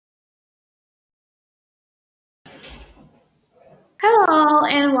Hello,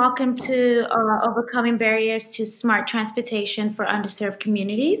 and welcome to Overcoming Barriers to Smart Transportation for Underserved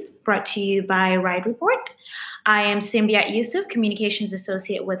Communities, brought to you by Ride Report. I am Simbiat Yusuf, Communications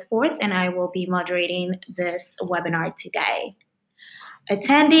Associate with Fourth, and I will be moderating this webinar today.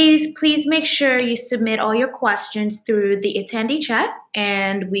 Attendees, please make sure you submit all your questions through the attendee chat,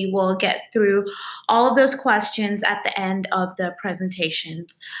 and we will get through all of those questions at the end of the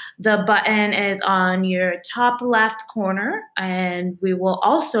presentations. The button is on your top left corner, and we will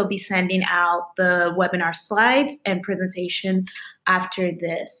also be sending out the webinar slides and presentation after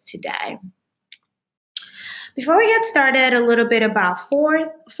this today. Before we get started, a little bit about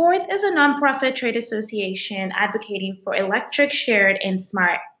Fourth. Fourth is a nonprofit trade association advocating for electric, shared, and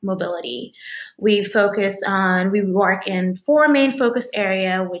smart mobility. We work in four main focus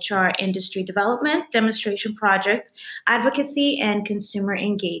areas, which are industry development, demonstration projects, advocacy, and consumer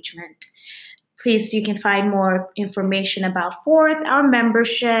engagement. Please, you can find more information about Fourth, our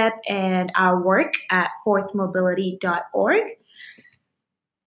membership, and our work at fourthmobility.org.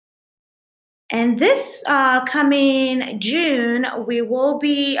 And this coming June, we will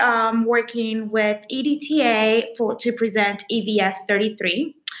be working with EDTA to present EVS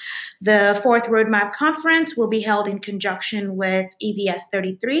 33. The Fourth Roadmap Conference will be held in conjunction with EVS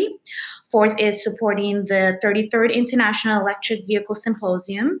 33. Fourth is supporting the 33rd International Electric Vehicle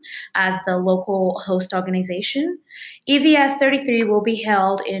Symposium as the local host organization. EVS 33 will be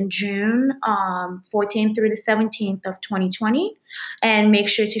held in June 14th through the 17th of 2020. And make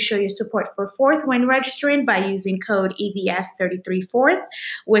sure to show your support for Fourth when registering by using code EVS33Fourth,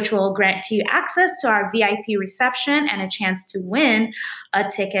 which will grant you access to our VIP reception and a chance to win a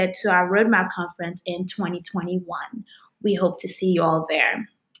ticket to our Roadmap Conference in 2021. We hope to see you all there.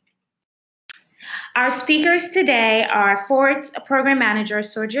 Our speakers today are Ford's Program Manager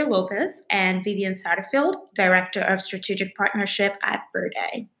Sergio López and Vivian Satterfield, Director of Strategic Partnership at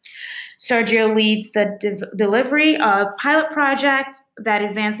Verde. Sergio leads the delivery of pilot projects that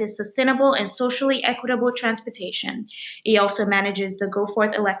advances sustainable and socially equitable transportation. He also manages the Go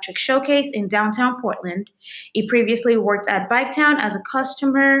Forth Electric Showcase in downtown Portland. He previously worked at Biketown as a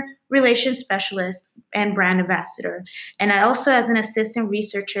customer relations specialist and brand ambassador, and also as an assistant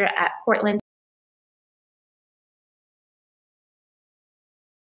researcher at Portland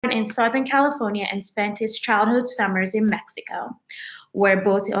in Southern California and spent his childhood summers in Mexico, where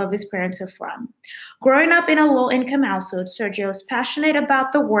both of his parents are from. Growing up in a low-income household, Sergio is passionate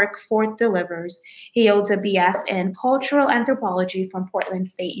about the work Ford delivers. He holds a BS in Cultural Anthropology from Portland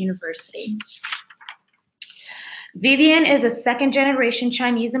State University. Vivian is a second-generation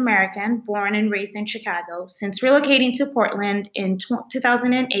Chinese American born and raised in Chicago. Since relocating to Portland in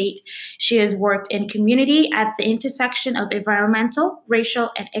 2008, she has worked in community at the intersection of environmental,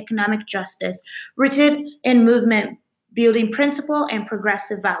 racial, and economic justice, rooted in movement building principle and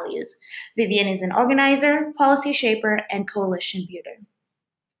progressive values. Vivian is an organizer, policy shaper, and coalition builder.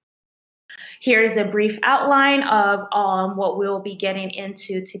 Here's a brief outline of what we'll be getting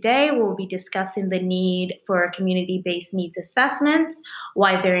into today. We'll be discussing the need for community-based needs assessments,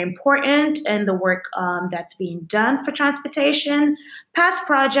 why they're important, and the work that's being done for transportation, past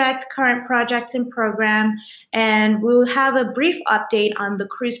projects, current projects and program, and we'll have a brief update on the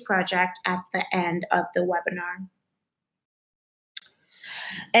cruise project at the end of the webinar.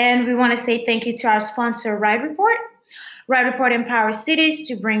 And we want to say thank you to our sponsor, Ride Report. Ride Report empowers cities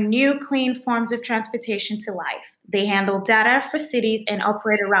to bring new, clean forms of transportation to life. They handle data for cities and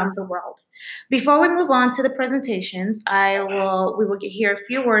operate around the world. Before we move on to the presentations, we will hear a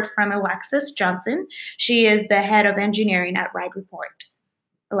few words from Alexis Johnson. She is the head of engineering at Ride Report.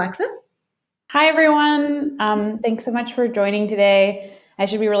 Alexis? Hi, everyone. Thanks so much for joining today. I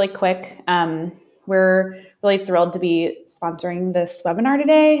should be really quick. We're really thrilled to be sponsoring this webinar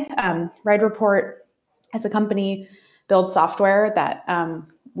today. Ride Report as a company builds software that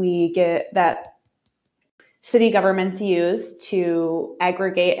that city governments use to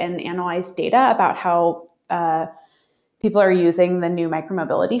aggregate and analyze data about how people are using the new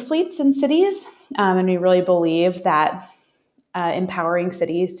micromobility fleets in cities. And we really believe that empowering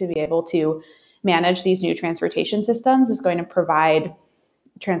cities to be able to manage these new transportation systems is going to provide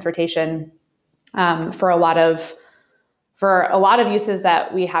transportation for a lot of uses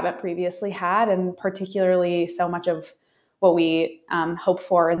that we haven't previously had, and particularly so much of what we hope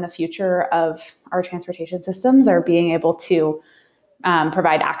for in the future of our transportation systems are being able to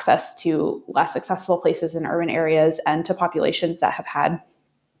provide access to less accessible places in urban areas and to populations that have had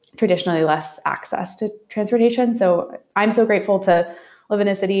traditionally less access to transportation. So I'm so grateful to live in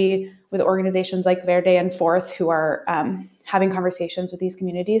a city with organizations like Verde and Fourth who are having conversations with these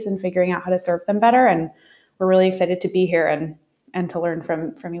communities and figuring out how to serve them better. And we're really excited to be here and and to learn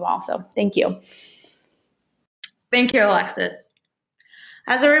from you all. So thank you. Thank you, Alexis.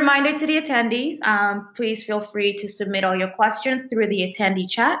 As a reminder to the attendees, please feel free to submit all your questions through the attendee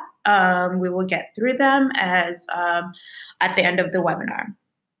chat. We will get through them as at the end of the webinar.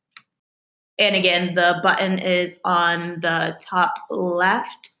 And again, the button is on the top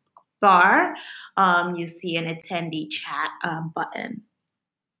left bar. You see an attendee chat button.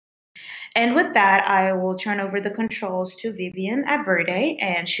 And with that, I will turn over the controls to Vivian at Verde,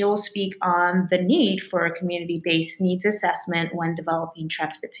 and she will speak on the need for a community-based needs assessment when developing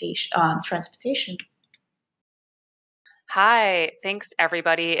transportation. Hi, thanks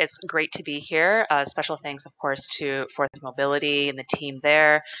everybody. It's great to be here. Special thanks, of course, to Fourth Mobility and the team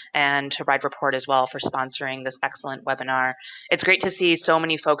there, and to Ride Report as well for sponsoring this excellent webinar. It's great to see so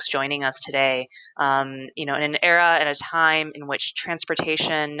many folks joining us today. In an era and a time in which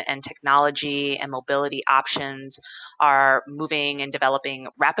transportation and technology and mobility options are moving and developing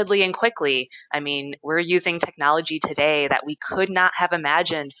rapidly and quickly. I mean, we're using technology today that we could not have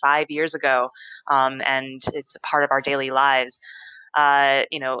imagined 5 years ago, and it's a part of our daily lives. I've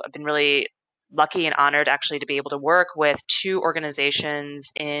been really lucky and honored actually to be able to work with 2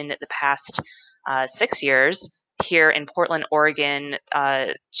 organizations in the past 6 years here in Portland, Oregon,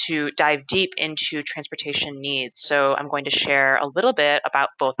 to dive deep into transportation needs. So I'm going to share a little bit about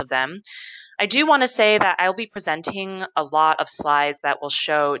both of them. I do want to say that I'll be presenting a lot of slides that will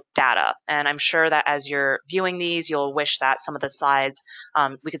show data. And I'm sure that as you're viewing these, you'll wish that some of the slides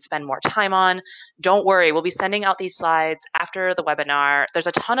we could spend more time on. Don't worry, we'll be sending out these slides after the webinar. There's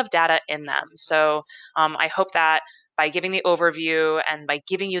a ton of data in them. So I hope that by giving the overview and by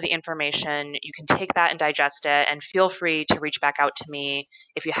giving you the information, you can take that and digest it, and feel free to reach back out to me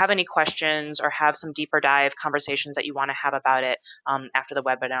if you have any questions or have some deeper dive conversations that you want to have about it after the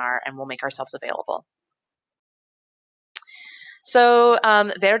webinar, and we'll make ourselves available. So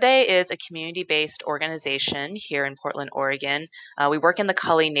Verde is a community-based organization here in Portland, Oregon. We work in the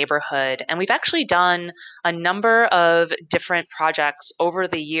Cully neighborhood, and we've actually done a number of different projects over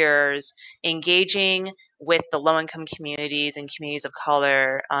the years engaging with the low-income communities and communities of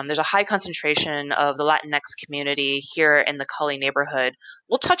color. There's a high concentration of the Latinx community here in the Cully neighborhood.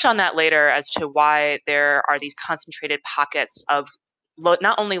 We'll touch on that later as to why there are these concentrated pockets of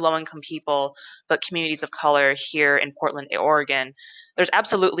not only low-income people, but communities of color here in Portland, Oregon. There's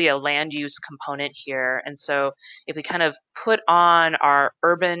absolutely a land use component here. And so if we kind of put on our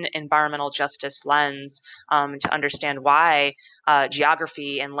urban environmental justice lens to understand why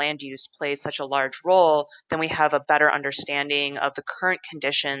geography and land use plays such a large role, then we have a better understanding of the current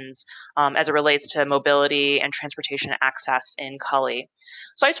conditions as it relates to mobility and transportation access in Cully.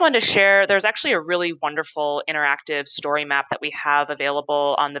 So I just wanted to share, there's actually a really wonderful interactive story map that we have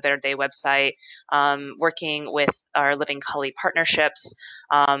available on the Verde website, working with our Living Cully partnerships.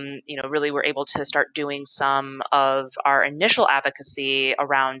 Really we're able to start doing some of our initial advocacy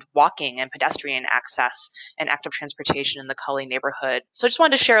around walking and pedestrian access and active transportation in the Cully neighborhood. So I just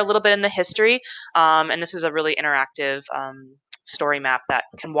wanted to share a little bit in the history, and this is a really interactive story map that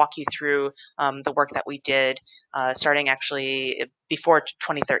can walk you through the work that we did starting actually before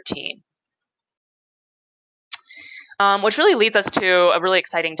 2013. Which really leads us to a really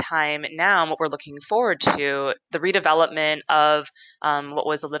exciting time now, and what we're looking forward to, the redevelopment of what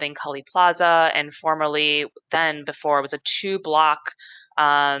was the Living Cully Plaza, and formerly then before it was a 2-block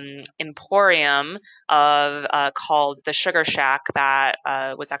emporium called the Sugar Shack that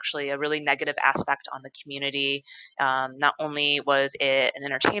was actually a really negative aspect on the community. Not only was it an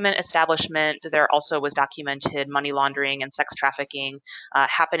entertainment establishment, there also was documented money laundering and sex trafficking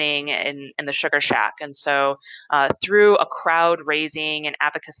happening in the Sugar Shack. And so through a crowd raising and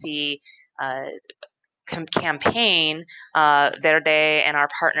advocacy campaign, Verde and our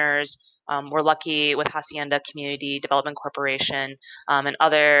partners we're lucky with Hacienda Community Development Corporation and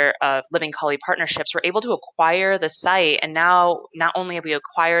other Living Cully partnerships, we're able to acquire the site. And now not only have we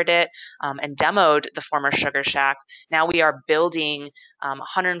acquired it and demoed the former Sugar Shack, now we are building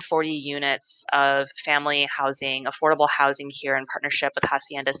 140 units of family housing, affordable housing here in partnership with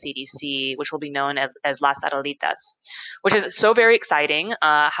Hacienda CDC, which will be known as Las Abuelitas, which is so very exciting.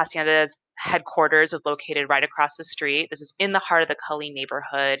 Hacienda's headquarters is located right across the street. This is in the heart of the Cully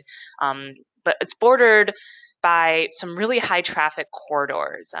neighborhood, but it's bordered by some really high traffic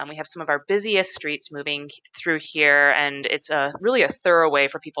corridors. We have some of our busiest streets moving through here, and it's really a thorough way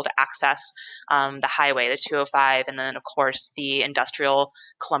for people to access the highway, the 205, and then of course the industrial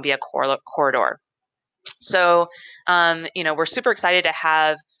Columbia corridor. So, we're super excited to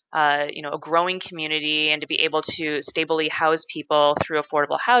have a growing community and to be able to stably house people through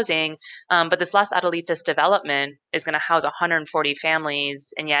affordable housing. But this Las Adelitas development is going to house 140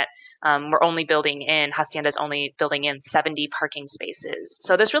 families, and yet Hacienda's only building in 70 parking spaces.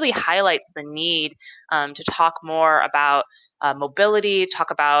 So this really highlights the need to talk more about mobility,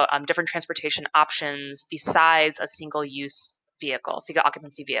 talk about different transportation options besides a single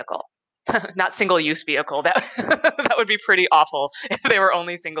occupancy vehicle. Not single use vehicle. That that would be pretty awful if they were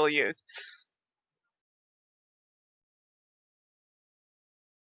only single use.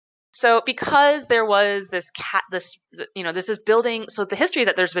 So because there was this building, so the history is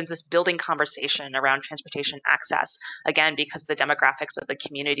that there's been this building conversation around transportation access, again, because of the demographics of the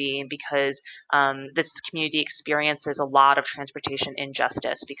community and because this community experiences a lot of transportation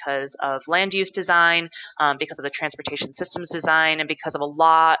injustice because of land use design, because of the transportation systems design, and because of a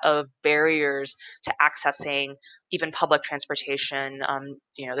lot of barriers to accessing even public transportation.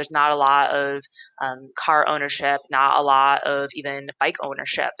 There's not a lot of car ownership, not a lot of even bike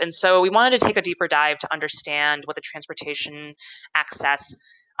ownership. And so we wanted to take a deeper dive to understand what the transportation access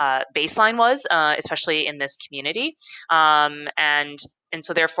baseline was, especially in this community. And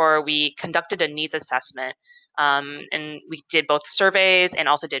so therefore we conducted a needs assessment, and we did both surveys and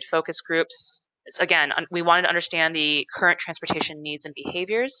also did focus groups. So again, we wanted to understand the current transportation needs and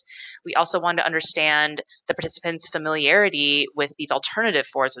behaviors. We also wanted to understand the participants' familiarity with these alternative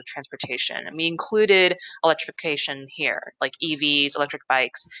forms of transportation. And we included electrification here, like EVs, electric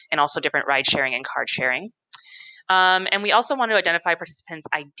bikes, and also different ride sharing and car sharing. And we also want to identify participants'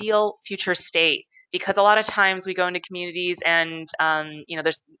 ideal future state, because a lot of times we go into communities and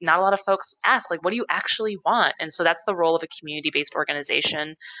there's not a lot of folks ask, like, what do you actually want? And so that's the role of a community-based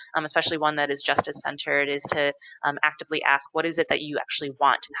organization, especially one that is justice-centered, is to actively ask, what is it that you actually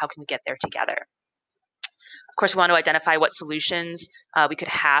want and how can we get there together? Of course, we want to identify what solutions we could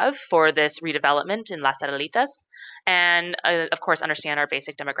have for this redevelopment in Las Adelitas, and of course, understand our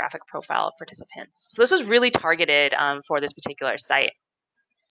basic demographic profile of participants. So this was really targeted for this particular site.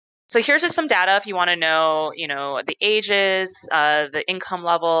 So here's just some data if you want to know, the ages, the income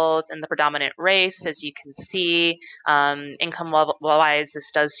levels, and the predominant race. As you can see, income level-wise,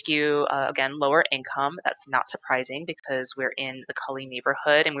 this does skew, again, lower income. That's not surprising because we're in the Cully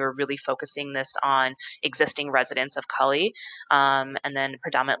neighborhood and we were really focusing this on existing residents of Cully, and then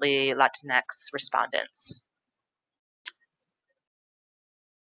predominantly Latinx respondents.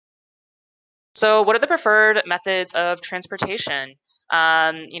 So what are the preferred methods of transportation?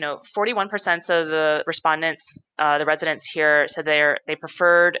 41% of the respondents, the residents here, said they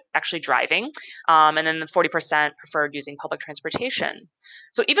preferred actually driving, and then the 40% preferred using public transportation.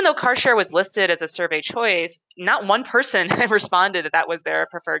 So even though car share was listed as a survey choice, not one person responded that was their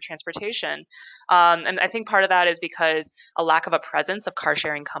preferred transportation. And I think part of that is because a lack of a presence of car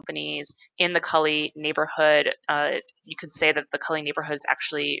sharing companies in the Cully neighborhood. You could say that the Cully neighborhood is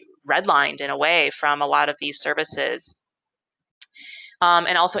actually redlined in a way from a lot of these services.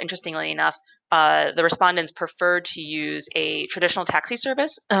 And also, interestingly enough, the respondents preferred to use a traditional taxi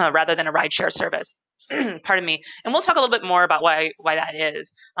service rather than a rideshare service. Pardon me. And we'll talk a little bit more about why that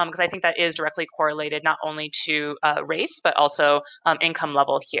is, because I think that is directly correlated not only to race, but also income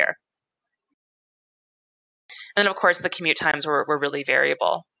level here. And then, of course, the commute times were really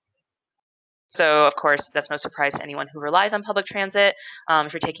variable. So, of course, that's no surprise to anyone who relies on public transit.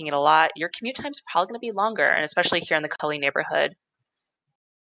 If you're taking it a lot, your commute time is probably going to be longer, and especially here in the Cully neighborhood.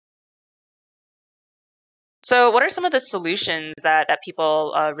 So what are some of the solutions that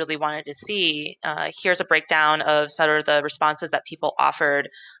people really wanted to see? Here's a breakdown of sort of the responses that people offered.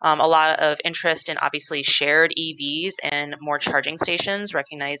 A lot of interest in obviously shared EVs and more charging stations,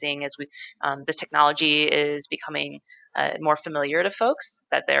 recognizing as this technology is becoming more familiar to folks,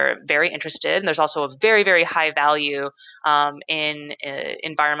 that they're very interested. And there's also a very, very high value in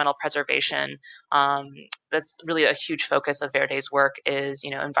environmental preservation. That's really a huge focus of Verde's work is,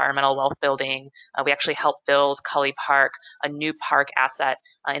 environmental wealth building. We actually help build Cully Park, a new park asset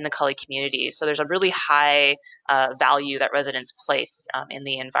in the Cully community. So there's a really high value that residents place in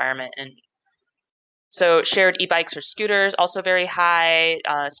the environment. And so shared e-bikes or scooters, also very high,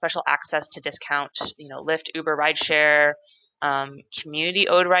 special access to discount, Lyft, Uber, rideshare,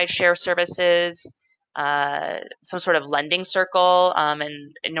 community-owned rideshare services, some sort of lending circle,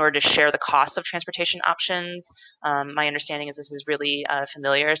 and in order to share the cost of transportation options. My understanding is this is really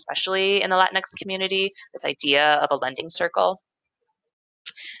familiar, especially in the Latinx community, this idea of a lending circle.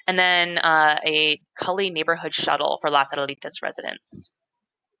 And then a Cully neighborhood shuttle for Las Adelitas residents.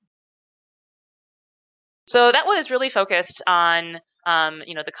 So that was really focused on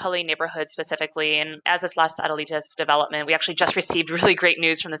the Cully neighborhood specifically. And as this Las Adelitas development, we actually just received really great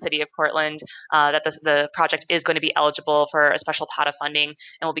news from the city of Portland that the project is going to be eligible for a special pot of funding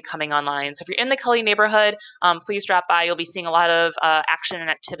and will be coming online. So if you're in the Cully neighborhood, please drop by. You'll be seeing a lot of action and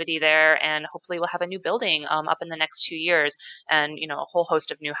activity there, and hopefully we'll have a new building up in the next 2 years, and a whole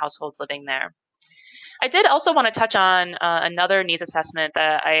host of new households living there. I did also want to touch on another needs assessment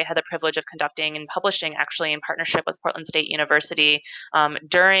that I had the privilege of conducting and publishing, actually in partnership with Portland State University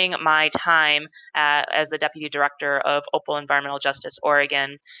during my time as the Deputy Director of Opal Environmental Justice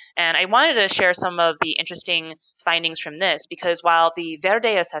Oregon. And I wanted to share some of the interesting findings from this, because while the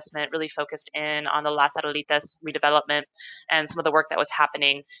Verde assessment really focused in on the Las Adelitas redevelopment and some of the work that was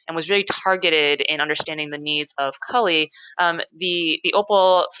happening and was really targeted in understanding the needs of Cully, the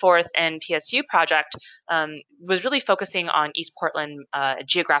Opal 4th and PSU project was really focusing on East Portland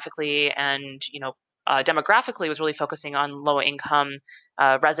geographically and demographically, was really focusing on low income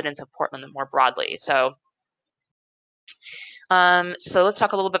residents of Portland more broadly. So let's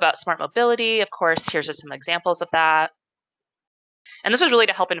talk a little bit about smart mobility. Of course, here's just some examples of that. And this was really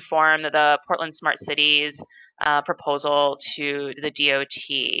to help inform the Portland Smart Cities proposal to the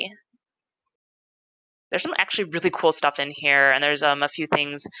DOT. There's some actually really cool stuff in here, and there's a few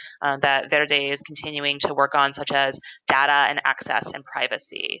things that Verde is continuing to work on, such as data and access and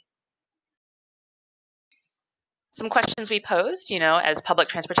privacy. Some questions we posed, as public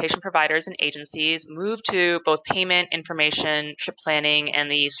transportation providers and agencies move to both payment, information, trip planning, and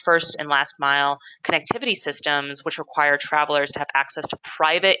these first and last mile connectivity systems, which require travelers to have access to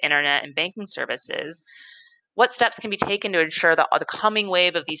private internet and banking services. What steps can be taken to ensure that the coming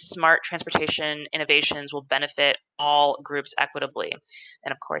wave of these smart transportation innovations will benefit all groups equitably?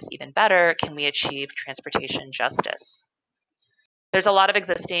 And of course, even better, can we achieve transportation justice? There's a lot of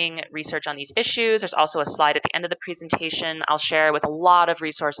existing research on these issues. There's also a slide at the end of the presentation I'll share with a lot of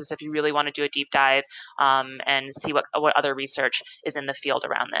resources if you really want to do a deep dive and see what other research is in the field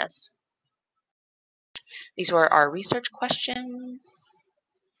around this. These were our research questions.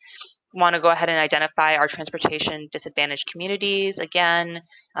 Want to go ahead and identify our transportation disadvantaged communities. Again,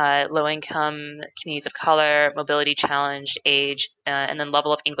 low-income communities of color, mobility challenged, age, and then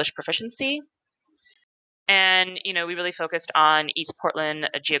level of English proficiency. And, we really focused on East Portland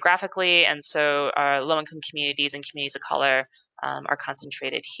geographically, and so our low-income communities and communities of color are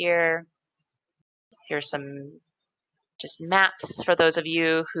concentrated here. Here's some just maps for those of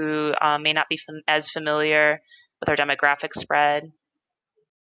you who may not be as familiar with our demographic spread.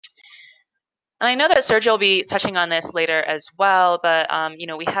 And I know that Sergio will be touching on this later as well, but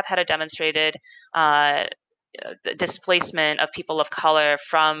we have had a demonstrated the displacement of people of color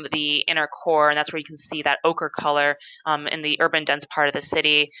from the inner core, and that's where you can see that ochre color in the urban dense part of the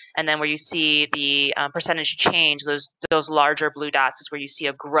city. And then where you see the percentage change, those larger blue dots, is where you see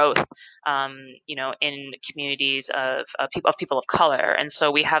a growth, in communities of people of color. And so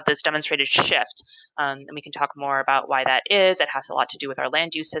we have this demonstrated shift, and we can talk more about why that is. It has a lot to do with our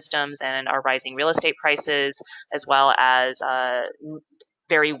land use systems and our rising real estate prices, as well as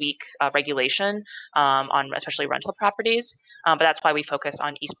very weak regulation on especially rental properties, but that's why we focus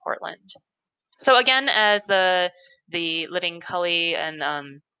on East Portland. So again, as the Living Cully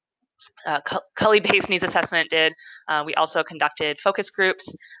and Cully-based needs assessment did, we also conducted focus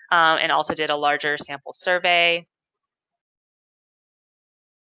groups and also did a larger sample survey.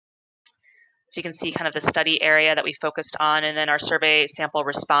 So you can see kind of the study area that we focused on, and then our survey sample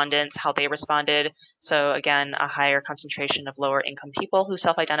respondents, how they responded. So again, a higher concentration of lower income people who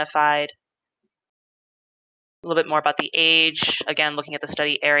self-identified. A little bit more about the age, again, looking at the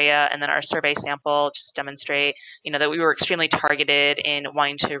study area, and then our survey sample just demonstrate, that we were extremely targeted in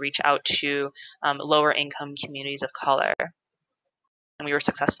wanting to reach out to lower income communities of color. And we were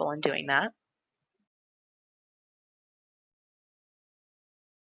successful in doing that.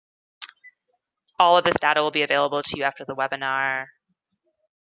 All of this data will be available to you after the webinar.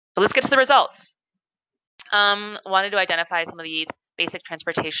 But let's get to the results. Wanted to identify some of these basic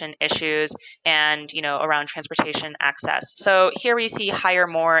transportation issues and, around transportation access. So here we see higher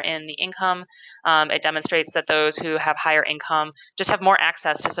more in the income. It demonstrates that those who have higher income just have more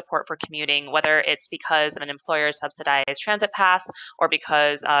access to support for commuting, whether it's because of an employer's subsidized transit pass or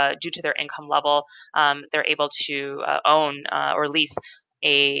because due to their income level, they're able to own or lease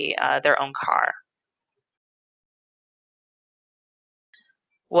their own car.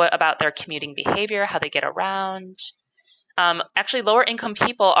 What about their commuting behavior, how they get around? Actually, lower income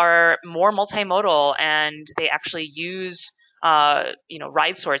people are more multimodal, and they actually use ride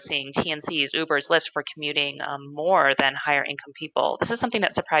sourcing, TNCs, Ubers, Lyfts for commuting more than higher income people. This is something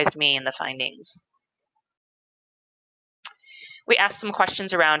that surprised me in the findings. We asked some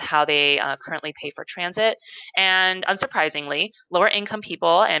questions around how they currently pay for transit, and unsurprisingly, lower income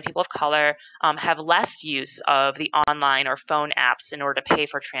people and people of color have less use of the online or phone apps in order to pay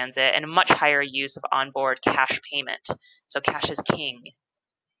for transit, and a much higher use of onboard cash payment. So cash is king.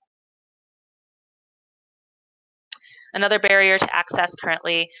 Another barrier to access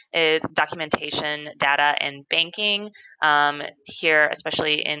currently is documentation, data, and banking. Here,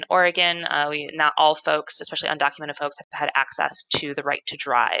 especially in Oregon, not all folks, especially undocumented folks, have had access to the right to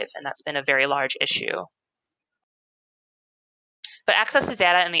drive, and that's been a very large issue. But access to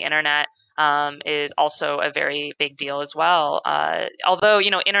data and the internet is also a very big deal as well. Although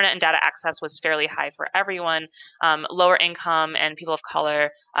internet and data access was fairly high for everyone, lower income and people of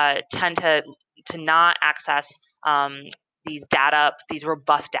color tend to not access these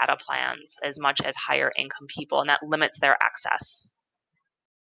robust data plans as much as higher income people, and that limits their access.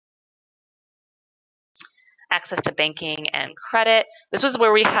 Access to banking and credit. This was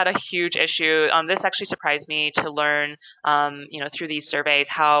where we had a huge issue. This actually surprised me to learn, through these surveys,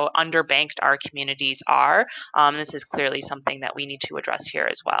 how underbanked our communities are. This is clearly something that we need to address here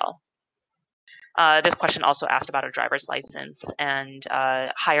as well. This question also asked about a driver's license, and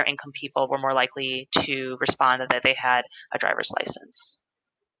higher income people were more likely to respond that they had a driver's license.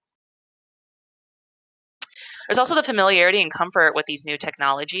 There's also the familiarity and comfort with these new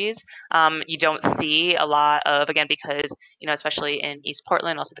technologies. You don't see a lot of, again, because, especially in East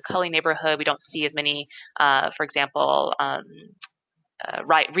Portland, also the Cully neighborhood, we don't see as many, for example,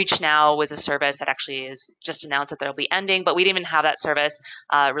 Reach Now was a service that actually is just announced that they'll be ending, but we didn't even have that service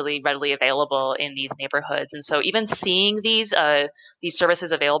really readily available in these neighborhoods. And so even seeing these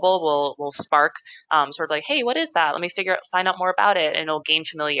services available will spark sort of like, hey, what is that? Let me find out more about it, and it'll gain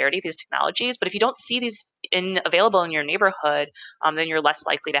familiarity with these technologies. But if you don't see these available in your neighborhood, then you're less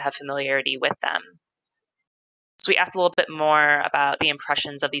likely to have familiarity with them. So we asked a little bit more about the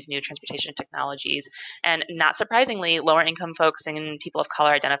impressions of these new transportation technologies. And not surprisingly, lower income folks and people of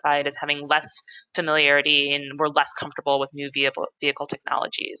color identified as having less familiarity and were less comfortable with new vehicle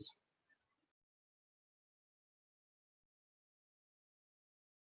technologies.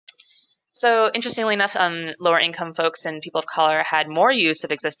 So interestingly enough, lower income folks and people of color had more use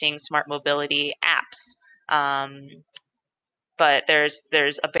of existing smart mobility apps. But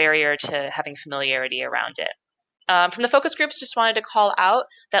there's a barrier to having familiarity around it. From the focus groups, just wanted to call out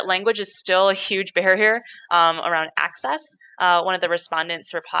that language is still a huge barrier around access. One of the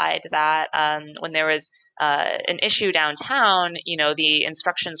respondents replied that when there was an issue downtown, the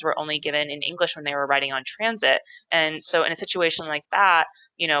instructions were only given in English when they were riding on transit. And so in a situation like that,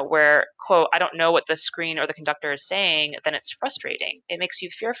 where, quote, I don't know what the screen or the conductor is saying, then it's frustrating. It makes you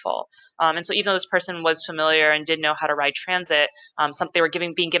fearful. And so even though this person was familiar and did know how to ride transit, they were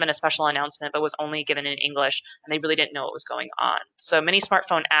being given a special announcement, but was only given in English, and they really didn't know what was going on. So many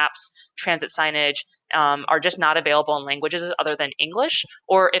smartphone apps, transit signage, are just not available in languages other than English,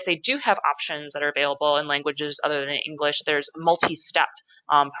 or if they do have options that are available in languages other than English, there's a multi-step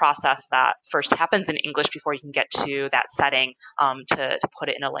process that first happens in English before you can get to that setting to put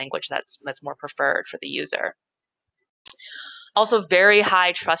it in a language that's more preferred for the user. Also very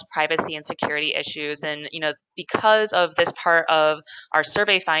high trust, privacy, and security issues. And, because of this part of our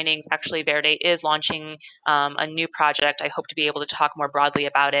survey findings, actually Verde is launching a new project. I hope to be able to talk more broadly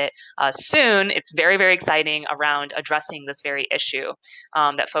about it soon. It's very, very exciting around addressing this very issue,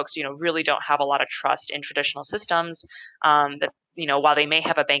 that folks, really don't have a lot of trust in traditional systems, that while they may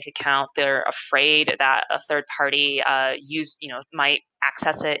have a bank account, they're afraid that a third party might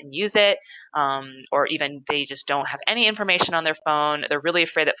access it and use it, or even they just don't have any information on their phone. They're really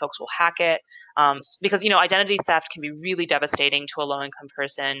afraid that folks will hack it, because identity theft can be really devastating to a low-income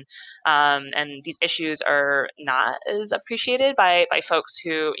person, and these issues are not as appreciated by folks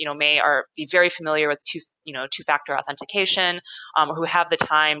who may be very familiar with two-factor authentication, or who have the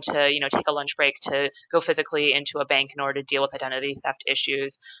time to take a lunch break to go physically into a bank in order to deal with identity theft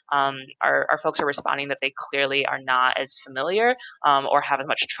issues. Our folks are responding that they clearly are not as familiar or have as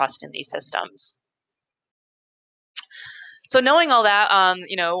much trust in these systems. So knowing all that,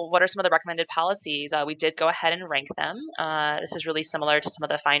 what are some of the recommended policies? We did go ahead and rank them. This is really similar to some of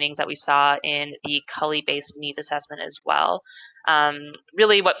the findings that we saw in the Cully-based needs assessment as well.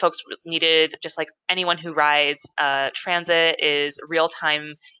 Really what folks needed, just like anyone who rides transit, is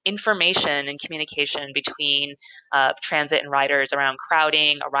real-time information and communication between transit and riders around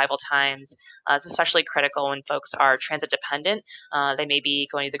crowding, arrival times. It's especially critical when folks are transit dependent. They may be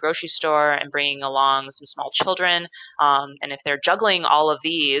going to the grocery store and bringing along some small children, And if they're juggling all of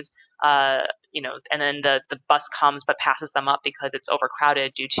these, and then the bus comes but passes them up because it's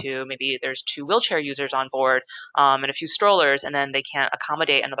overcrowded due to maybe there's 2 wheelchair users on board and a few strollers, and then they can't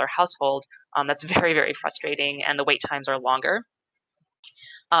accommodate another household, that's very, very frustrating, and the wait times are longer.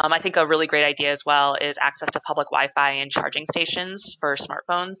 I think a really great idea as well is access to public Wi-Fi and charging stations for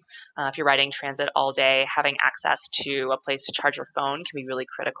smartphones. If you're riding transit all day, having access to a place to charge your phone can be really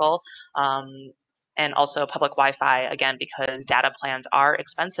critical. And also public Wi-Fi, again, because data plans are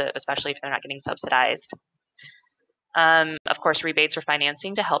expensive, especially if they're not getting subsidized. Of course, rebates for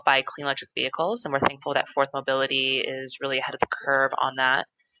financing to help buy clean electric vehicles, and we're thankful that Fourth Mobility is really ahead of the curve on that.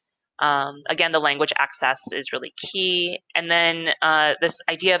 Again, the language access is really key. And then this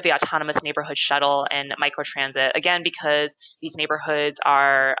idea of the autonomous neighborhood shuttle and microtransit, again, because these neighborhoods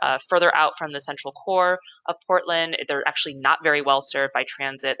are further out from the central core of Portland, they're actually not very well served by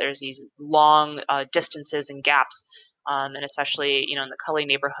transit. There's these long distances and gaps. And especially, in the Cully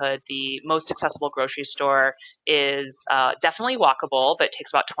neighborhood, the most accessible grocery store is definitely walkable, but it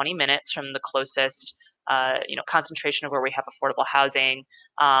takes about 20 minutes from the closest concentration of where we have affordable housing.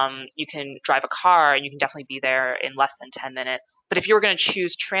 You can drive a car and you can definitely be there in less than 10 minutes. But if you were going to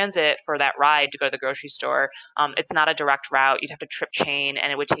choose transit for that ride to go to the grocery store, it's not a direct route. You'd have to trip chain,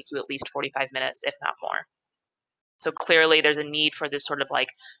 and it would take you at least 45 minutes, if not more. So clearly there's a need for this sort of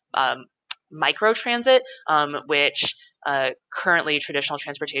micro transit, which currently traditional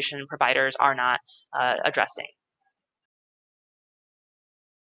transportation providers are not addressing.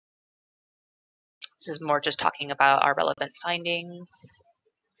 This is more just talking about our relevant findings.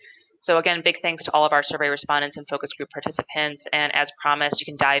 So again, big thanks to all of our survey respondents and focus group participants. And as promised, you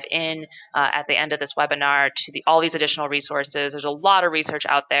can dive in at the end of this webinar to all these additional resources. There's a lot of research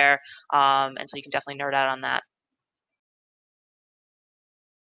out there, and so you can definitely nerd out on that.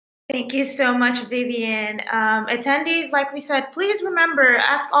 Thank you so much, Vivian. Attendees, like we said, please remember,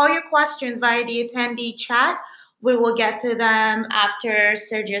 ask all your questions via the attendee chat. We will get to them after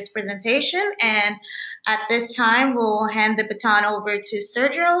Sergio's presentation. And at this time, we'll hand the baton over to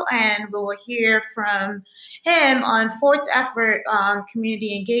Sergio, and we will hear from him on Fort's effort on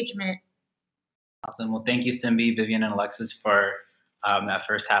community engagement. Awesome. Well, thank you, Simbi, Vivian, and Alexis for that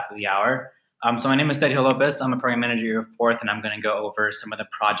first half of the hour. So my name is Sergio López. I'm a program manager here at Fourth, and I'm going to go over some of the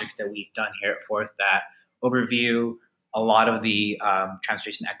projects that we've done here at Fourth that overview a lot of the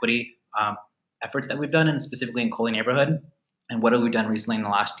transportation equity efforts that we've done, and specifically in Coley neighborhood, and what have we done recently in the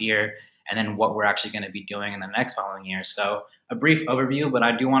last year, and then what we're actually going to be doing in the next following year. So a brief overview, but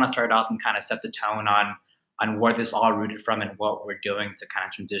I do want to start off and kind of set the tone on where this all rooted from and what we're doing to kind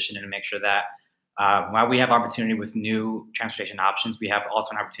of transition and make sure that while we have opportunity with new transportation options, we have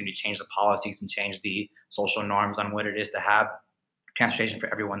also an opportunity to change the policies and change the social norms on what it is to have transportation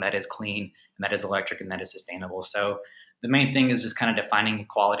for everyone that is clean and that is electric and that is sustainable. So the main thing is just kind of defining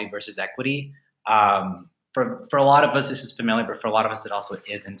equality versus equity. For a lot of us, this is familiar, but for a lot of us, it also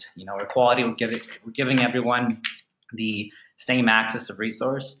isn't. Equality, we're giving everyone the same access to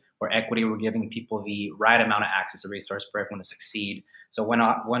resource. For equity, we're giving people the right amount of access to resource for everyone to succeed. So when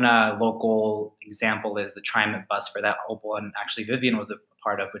a local example is the TriMet bus for that Opal, and actually Vivian was a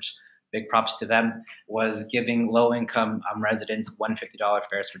part of, which big props to them, was giving low-income residents $150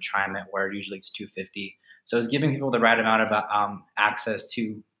 fares for TriMet, where usually it's $250. So it's giving people the right amount of access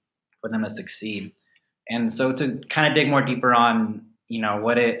for them to succeed. And so to kind of dig more deeper on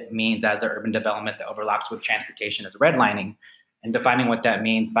what it means as an urban development that overlaps with transportation as redlining, and defining what that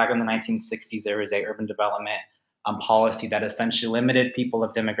means. Back in the 1960s, there was a urban development policy that essentially limited people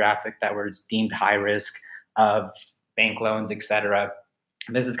of demographic that were deemed high risk of bank loans, et cetera.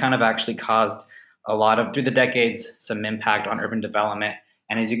 This has kind of actually caused a lot of, through the decades, some impact on urban development.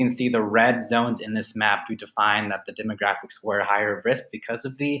 And as you can see, the red zones in this map do define that the demographics were higher risk because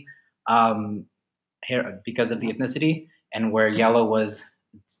of the ethnicity, and where yellow was,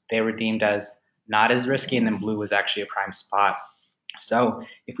 they were deemed as not as risky, and then blue was actually a prime spot. So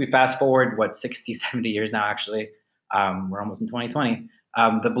if we fast forward, 60, 70 years now, actually, we're almost in 2020,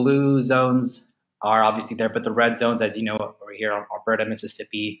 the blue zones are obviously there, but the red zones, as you know, over here on Alberta,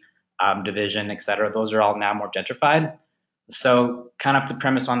 Mississippi, division, et cetera, those are all now more gentrified. So kind of the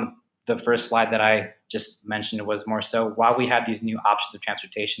premise on the first slide that I just mentioned was more so, while we have these new options of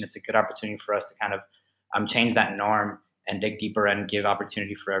transportation, it's a good opportunity for us to kind of change that norm and dig deeper and give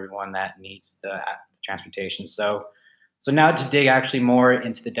opportunity for everyone that needs the transportation. So now to dig actually more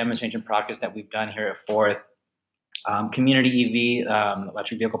into the demonstration projects that we've done here at Fourth, Community EV,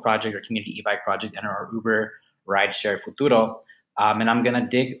 electric vehicle project, or Community e-bike project, and our Uber rideshare Futuro. And I'm gonna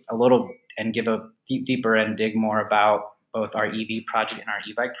dig a little and give a deeper and dig more about both our EV project and our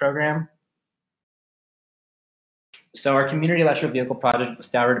e-bike program. So our community electric vehicle project was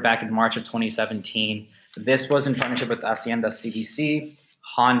started back in March of 2017. This was in partnership with Hacienda CDC,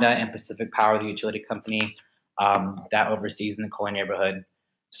 Honda, and Pacific Power, the utility company that oversees in the Coley neighborhood.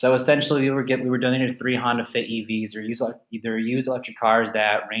 So essentially, we were donated 3 Honda Fit EVs, or either use electric cars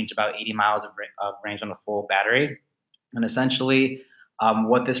that range about 80 miles of range on a full battery. And essentially,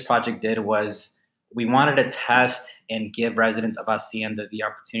 what this project did was we wanted to test and give residents of Hacienda the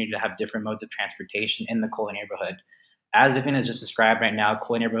opportunity to have different modes of transportation in the Coley neighborhood. As Vivian has just described right now,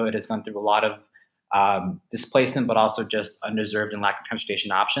 Coley neighborhood has gone through a lot of displacement, but also just underserved and lack of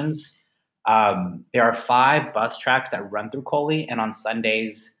transportation options. There are 5 bus tracks that run through Coley, and on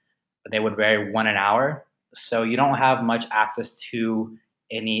Sundays, they would vary 1 an hour. So you don't have much access to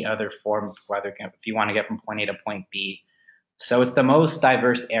any other form, whether if you want to get from point A to point B. So it's the most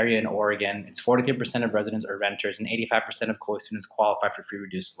diverse area in Oregon. It's 43% of residents are renters, and 85% of college students qualify for free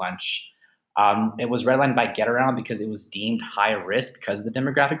reduced lunch. It was redlined by Get Around because it was deemed high risk because of the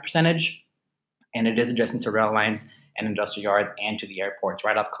demographic percentage, and it is adjacent to rail lines and industrial yards and to the airports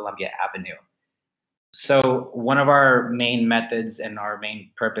right off Columbia Avenue. So one of our main methods and our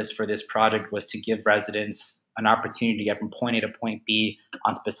main purpose for this project was to give residents an opportunity to get from point A to point B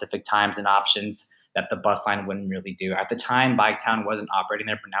on specific times and options that the bus line wouldn't really do. At the time, Biketown wasn't operating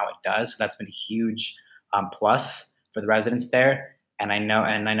there, but now it does. So that's been a huge plus for the residents there. And I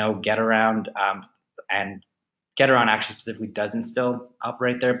know Get Around and Get Around actually specifically doesn't still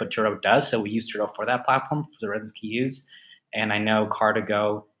operate there, but Turo does. So we use Turo for that platform for the residents to use. And I know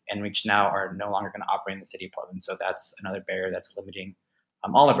Car2Go and Reach Now are no longer going to operate in the city of Portland. So that's another barrier that's limiting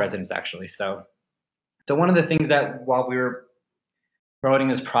all of residents actually. So one of the things that while we were promoting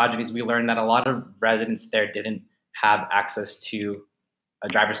this project is we learned that a lot of residents there didn't have access to a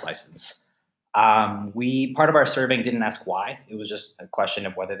driver's license. Part of our survey didn't ask why. It was just a question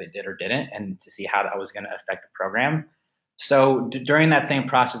of whether they did or didn't, and to see how that was going to affect the program. So during that same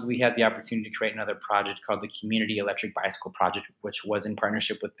process, we had the opportunity to create another project called the Community Electric Bicycle Project, which was in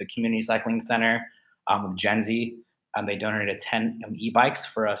partnership with the Community Cycling Center, with Gen Z. They donated 10 e-bikes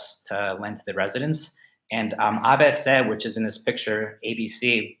for us to lend to the residents. And ABC, which is in this picture,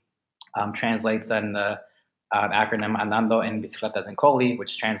 ABC, translates in the acronym Andando en Bicicletas en Coley,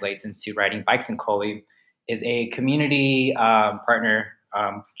 which translates into riding bikes in Coley, is a community partner,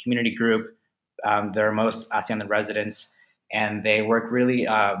 community group. They're most Hacienda residents, and they work really,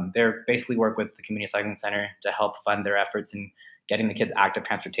 they're basically work with the Community Cycling Center to help fund their efforts in getting the kids active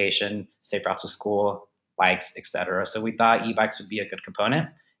transportation, safe routes to school, bikes, etc. So we thought e-bikes would be a good component,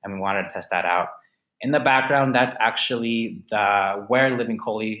 and we wanted to test that out. In the background, that's actually where Living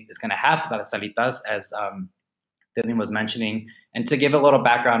Coley is going to have the salitas, as Vivian was mentioning. And to give a little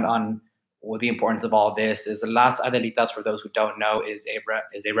background on what the importance of all this is, Las Adelitas, for those who don't know, is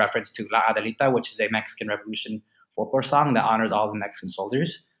a reference to La Adelita, which is a Mexican Revolution folklore song that honors all the Mexican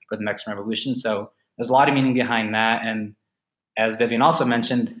soldiers for the Mexican Revolution. So there's a lot of meaning behind that. And as Vivian also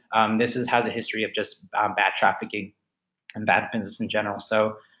mentioned, this has a history of just bad trafficking and bad business in general.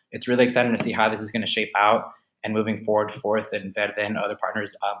 So it's really exciting to see how this is going to shape out. And moving forward, Fourth and Verde and other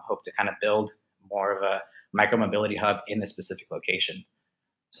partners hope to kind of build more of a micromobility hub in this specific location.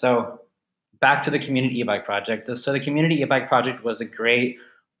 So back to the community e-bike project. So the community e-bike project was a great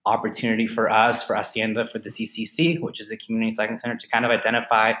opportunity for us, for Hacienda, for the CCC, which is the Community Cycling Center, to kind of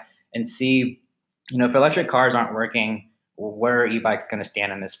identify and see, if electric cars aren't working, well, where are e-bikes going to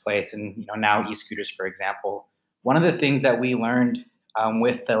stand in this place? And now e-scooters, for example. One of the things that we learned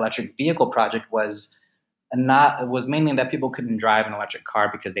with the electric vehicle project was mainly that people couldn't drive an electric car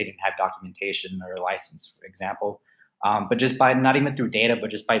because they didn't have documentation or a license, for example. But just by, not even through data,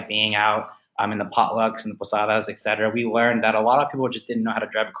 but just by being out in the potlucks and the posadas, et cetera, we learned that a lot of people just didn't know how to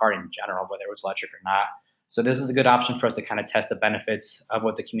drive a car in general, whether it was electric or not. So this is a good option for us to kind of test the benefits of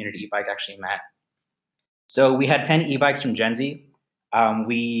what the community e-bike actually meant. So we had 10 e-bikes from Gen Z.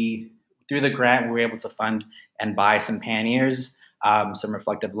 Through the grant, we were able to fund and buy some panniers, some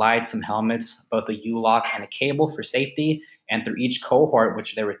reflective lights, some helmets, both a U-lock and a cable for safety. And through each cohort,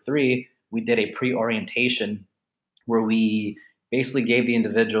 which there were 3, we did a pre-orientation where we basically gave the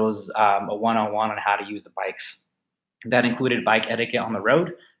individuals a one-on-one on how to use the bikes. That included bike etiquette on the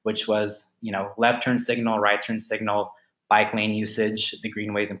road, which was, left turn signal, right turn signal, bike lane usage, the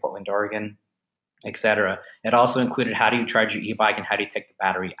greenways in Portland, Oregon, etc. It also included how do you charge your e-bike and how do you take the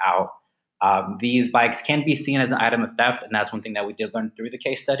battery out. These bikes can be seen as an item of theft, and that's one thing that we did learn through the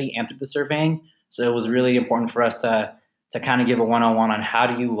case study and through the surveying. So it was really important for us to kind of give a one-on-one on how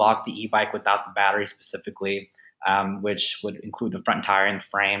do you lock the e-bike without the battery specifically, which would include the front tire and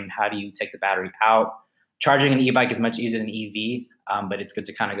frame. How do you take the battery out? Charging an e-bike is much easier than an EV, but it's good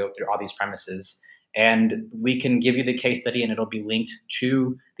to kind of go through all these premises. And we can give you the case study and it'll be linked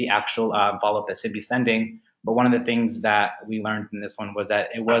to the actual follow-up that Sid be sending. But one of the things that we learned from this one was that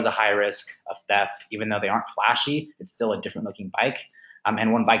it was a high risk of theft. Even though they aren't flashy, it's still a different looking bike.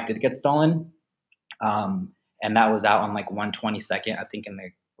 And one bike did get stolen. And that was out on like 122nd, I think in the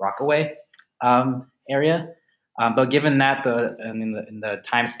Rockaway area. But given that in the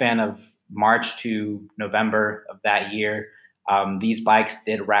time span of March to November of that year, these bikes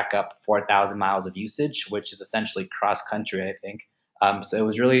did rack up 4,000 miles of usage, which is essentially cross country, I think. So it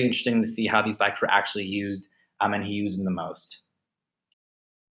was really interesting to see how these bikes were actually used, and he used them the most.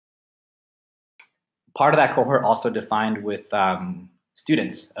 Part of that cohort also defined with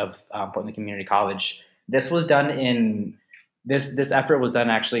students of Portland Community College. This was done in this effort was done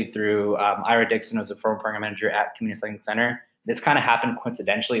actually through Ira Dixon, who was a former program manager at Community Cycling Center. This kind of happened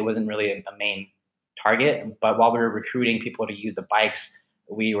coincidentally. It wasn't really a main target, but while we were recruiting people to use the bikes,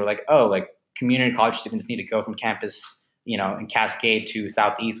 we were like, oh, like community college students need to go from campus, in Cascade to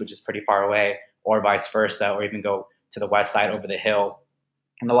Southeast, which is pretty far away, or vice versa, or even go to the west side over the hill.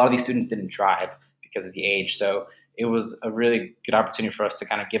 And a lot of these students didn't drive because of the age. So it was a really good opportunity for us to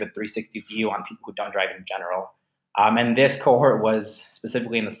kind of give a 360 view on people who don't drive in general. And this cohort was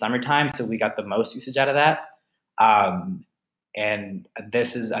specifically in the summertime, so we got the most usage out of that. And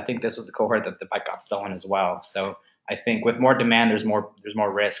I think this was the cohort that the bike got stolen as well. So I think with more demand, there's more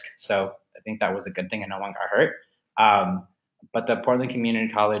risk. So I think that was a good thing, and no one got hurt. But the Portland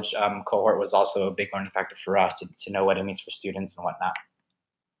Community College cohort was also a big learning factor for us to know what it means for students and whatnot.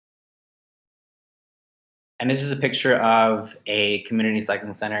 And this is a picture of a community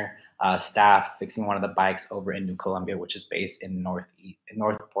cycling center staff fixing one of the bikes over in New Columbia, which is based in North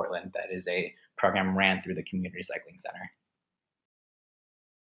Portland. That is a program ran through the community cycling center.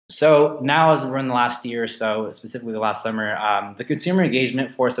 So now, as we're in the last year or so, specifically the last summer, the consumer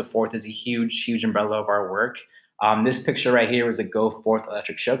engagement force of Forth is a huge umbrella of our work. This picture right here was a Go Forth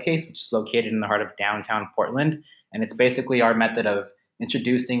electric showcase, which is located in the heart of downtown Portland. And it's basically our method of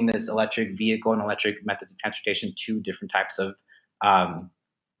introducing this electric vehicle and electric methods of transportation to different types of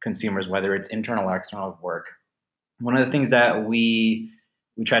consumers, whether it's internal or external work. One of the things that we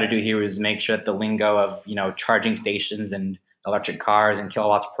try to do here is make sure that the lingo of charging stations and electric cars and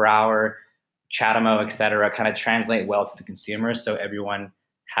kilowatts per hour, CHAdeMO, et cetera, kind of translate well to the consumer, so everyone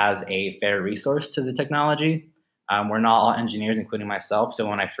has a fair resource to the technology. We're not all engineers, including myself, so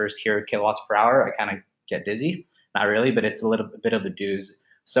when I first hear kilowatts per hour, I kind of get dizzy. Not really, but it's a bit of a doozy.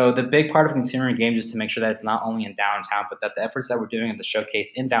 So the big part of consumer engagement is to make sure that it's not only in downtown, but that the efforts that we're doing at the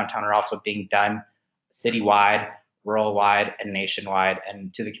showcase in downtown are also being done citywide, rural-wide, and nationwide,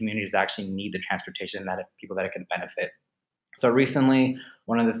 and to the communities that actually need the transportation, people that it can benefit. So recently,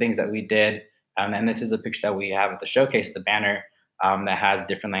 one of the things that we did, and this is a picture that we have at the showcase, the banner that has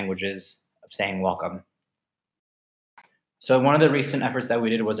different languages of saying welcome. So one of the recent efforts that we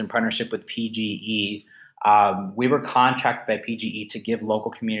did was in partnership with PGE. We were contracted by PGE to give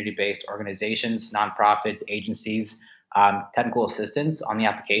local community-based organizations, nonprofits, agencies, technical assistance on the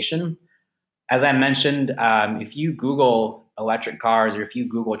application. As I mentioned, if you Google electric cars or if you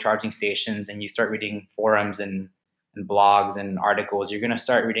Google charging stations and you start reading forums and blogs and articles, you're going to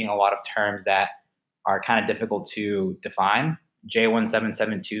start reading a lot of terms that are kind of difficult to define.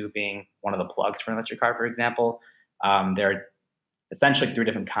 J1772 being one of the plugs for an electric car, for example. There are essentially 3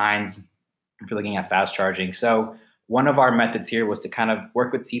 different kinds if you're looking at fast charging. So one of our methods here was to kind of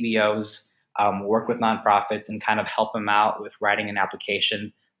work with CBOs, work with nonprofits, and kind of help them out with writing an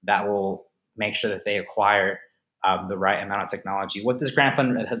application that will make sure that they acquire the right amount of technology. What this grant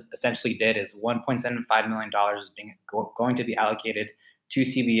fund essentially did is $1.75 million is going to be allocated to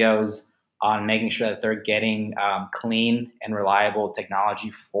CBOs on making sure that they're getting clean and reliable technology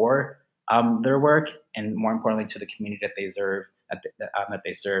for their work, and more importantly, to the community that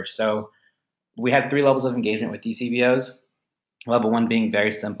they serve. So we had 3 levels of engagement with these CBOs. Level 1 being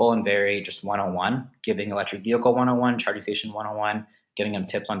very simple and very just 101, giving electric vehicle 101, charging station 101, giving them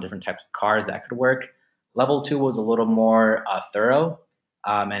tips on different types of cars that could work. Level 2 was a little more thorough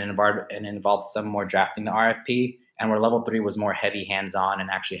and involved some more drafting the RFP. And where level 3 was more heavy hands-on and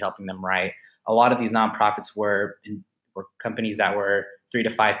actually helping them write. A lot of these nonprofits were companies that were 3 to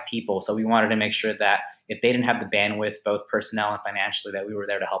 5 people. So we wanted to make sure that if they didn't have the bandwidth, both personnel and financially, that we were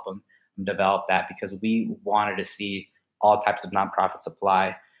there to help them develop that, because we wanted to see all types of nonprofits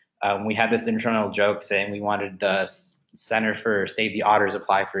apply. We had this internal joke saying we wanted the Center for Save the Otters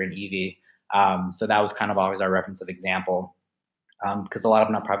apply for an EV. So that was kind of always our reference of example, because a lot of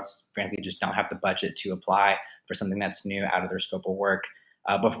nonprofits, frankly, just don't have the budget to apply for something that's new out of their scope of work.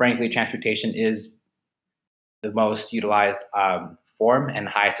 But frankly, transportation is the most utilized perform and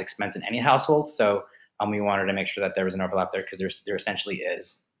highest expense in any household. So we wanted to make sure that there was an overlap there because there essentially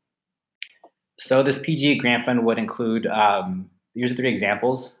is. So this PGE grant fund would include, here's 3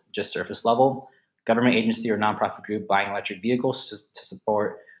 examples, just surface level: government agency or nonprofit group buying electric vehicles to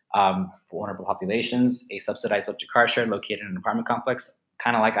support vulnerable populations, a subsidized electric car share located in an apartment complex,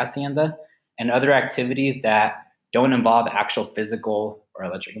 kind of like Hacienda, and other activities that don't involve actual physical or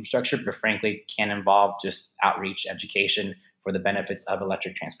electric infrastructure, but frankly can involve just outreach education for the benefits of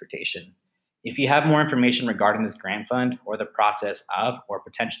electric transportation. If you have more information regarding this grant fund or the process of or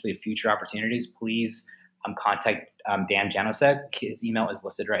potentially future opportunities, please contact Dan Janosek. His email is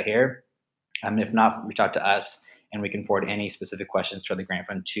listed right here. If not, reach out to us and we can forward any specific questions for the grant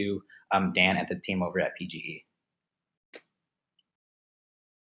fund to Dan and the team over at PGE.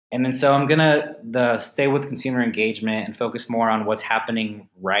 And then so I'm gonna stay with consumer engagement and focus more on what's happening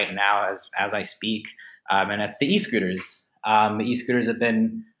right now as I speak, and that's the e-scooters. The e-scooters have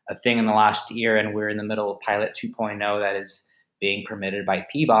been a thing in the last year, and we're in the middle of Pilot 2.0 that is being permitted by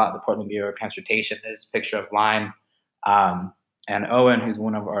PBOT, the Portland Bureau of Transportation. This picture of Lime and Owen, who's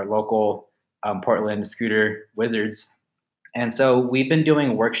one of our local Portland scooter wizards. And so we've been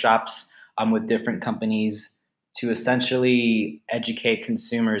doing workshops with different companies to essentially educate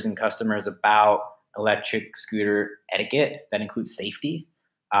consumers and customers about electric scooter etiquette. That includes safety,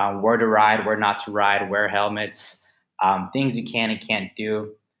 where to ride, where not to ride, wear helmets, things you can and can't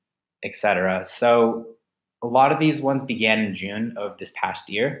do, etc. So a lot of these ones began in June of this past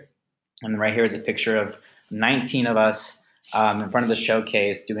year. And right here is a picture of 19 of us in front of the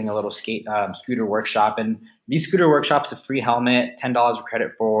showcase doing a little scooter workshop. And these scooter workshops, a free helmet, $10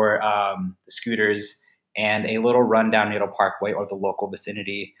 credit for the scooters, and a little run down Needle Parkway or the local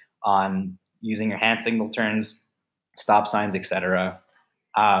vicinity on using your hand signal turns, stop signs, etc.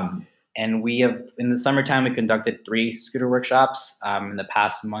 And we have, in the summertime, we conducted 3 scooter workshops. In the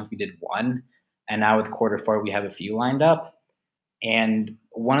past month, we did 1. And now with Q4, we have a few lined up. And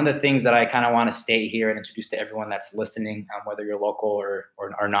one of the things that I kind of want to state here and introduce to everyone that's listening, whether you're local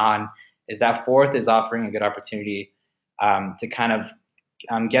or non, is that Fourth is offering a good opportunity to kind of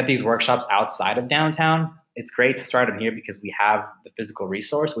get these workshops outside of downtown. It's great to start them here because we have the physical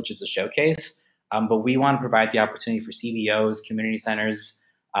resource, which is a showcase. But we want to provide the opportunity for CBOs, community centers,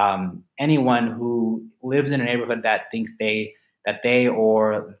 anyone who lives in a neighborhood that thinks they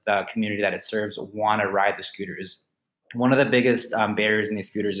or the community that it serves want to ride the scooters. One of the biggest barriers in these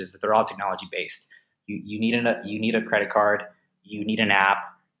scooters is that they're all technology based. You need a credit card, you need an app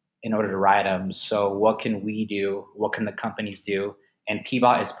in order to ride them. So what can we do? What can the companies do? And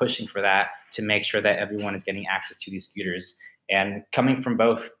PBOT is pushing for that to make sure that everyone is getting access to these scooters. And coming from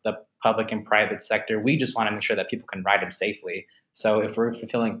both the public and private sector, we just want to make sure that people can ride them safely. So if we're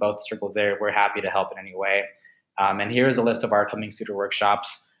fulfilling both circles there, we're happy to help in any way. And here's a list of our upcoming scooter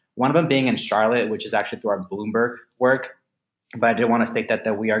workshops. One of them being in Charlotte, which is actually through our Bloomberg work. But I did want to state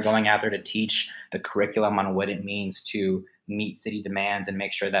that we are going out there to teach the curriculum on what it means to meet city demands and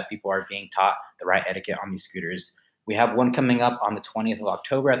make sure that people are being taught the right etiquette on these scooters. We have one coming up on the 20th of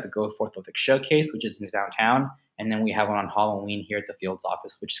October at the Go Forth Olympic Showcase, which is in downtown. And then we have one on Halloween here at the Fields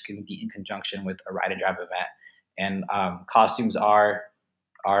office, which is going to be in conjunction with a ride and drive event. And costumes are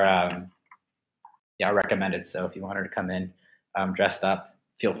recommended. So if you wanted to come in dressed up,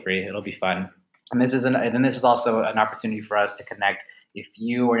 feel free. It'll be fun. And this is also an opportunity for us to connect. If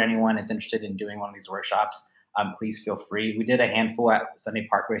you or anyone is interested in doing one of these workshops, please feel free. We did a handful at Sunday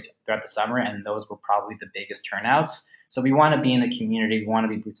Parkway throughout the summer, and those were probably the biggest turnouts. So we want to be in the community. We want to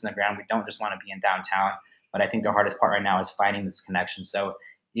be boots on the ground. We don't just want to be in downtown. But I think the hardest part right now is finding this connection. So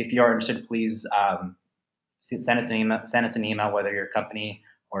if you're interested, please send us an email, whether you're a company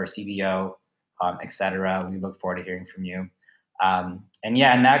or a CBO, etc. We look forward to hearing from you. And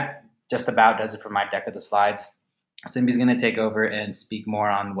that just about does it for my deck of the slides. Simbi's going to take over and speak more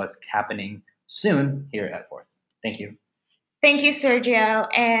on what's happening soon here at Fourth. Thank you. Thank you, Sergio.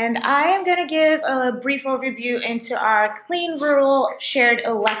 And I am going to give a brief overview into our Clean Rural Shared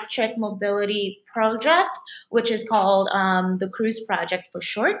Electric Mobility Project, which is called the Cruise Project for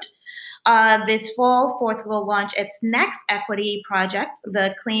short. This fall, Fourth will launch its next equity project,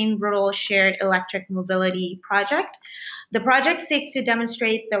 the Clean Rural Shared Electric Mobility Project. The project seeks to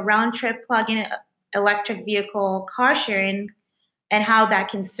demonstrate the round-trip plug-in electric vehicle car sharing and how that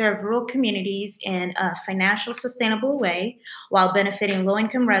can serve rural communities in a financially sustainable way while benefiting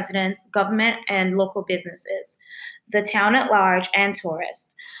low-income residents, government, and local businesses, the town at large, and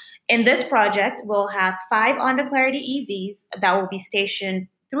tourists. In this project, we'll have 5 Honda Clarity EVs that will be stationed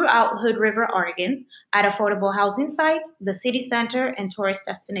throughout Hood River, Oregon, at affordable housing sites, the city center, and tourist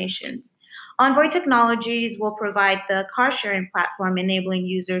destinations. Envoy Technologies will provide the car sharing platform, enabling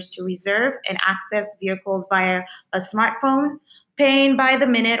users to reserve and access vehicles via a smartphone, paying by the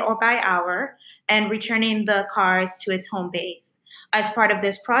minute or by hour, and returning the cars to its home base. As part of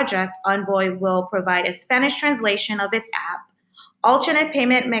this project, Envoy will provide a Spanish translation of its app, alternate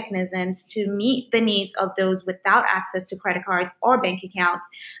payment mechanisms to meet the needs of those without access to credit cards or bank accounts,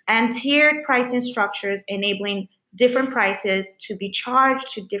 and tiered pricing structures enabling different prices to be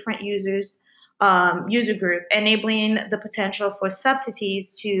charged to different user group, enabling the potential for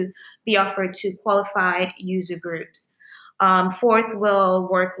subsidies to be offered to qualified user groups. Fourth, we'll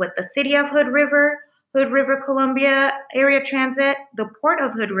work with the City of Hood River Columbia Area Transit, the Port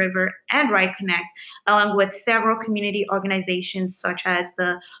of Hood River, and Ride Connect, along with several community organizations such as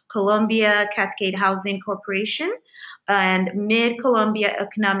the Columbia Cascade Housing Corporation and Mid Columbia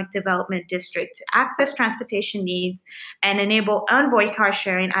Economic Development District to access transportation needs and enable Envoy car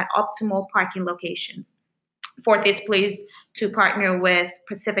sharing at optimal parking locations. Fourth is pleased to partner with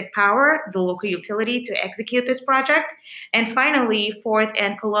Pacific Power, the local utility, to execute this project. And finally, fourth,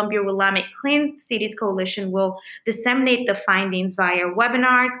 and Columbia Willamette Clean Cities Coalition will disseminate the findings via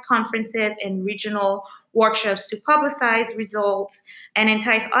webinars, conferences, and regional workshops to publicize results and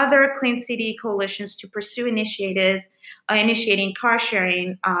entice other clean city coalitions to pursue initiatives initiating car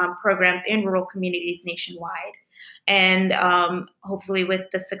sharing programs in rural communities nationwide. And hopefully, with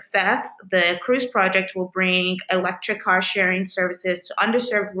the success, the cruise project will bring electric car sharing services to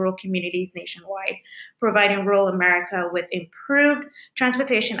underserved rural communities nationwide, providing rural America with improved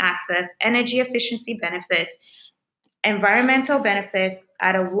transportation access, energy efficiency benefits, environmental benefits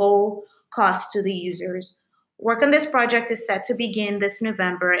at a low cost to the users. Work on this project is set to begin this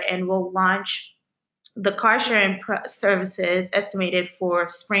November and will launch the car sharing services estimated for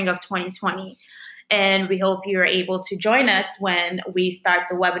spring of 2020. And we hope you're able to join us when we start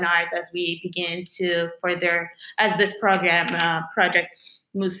the webinars as we begin to further, as this project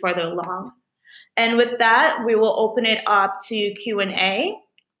moves further along. And with that, we will open it up to Q&A.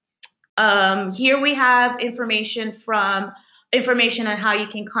 Here we have information on how you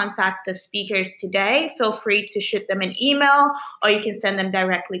can contact the speakers today. Feel free to shoot them an email or you can send them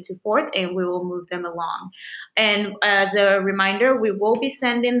directly to Fourth and we will move them along. And as a reminder, we will be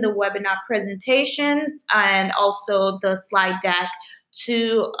sending the webinar presentations and also the slide deck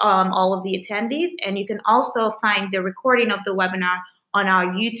to all of the attendees. And you can also find the recording of the webinar on our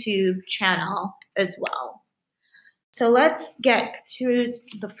YouTube channel as well. So let's get to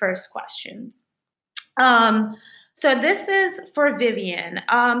the first questions. So this is for Vivian.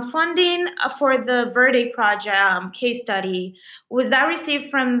 Funding for the Verde project case study, was that received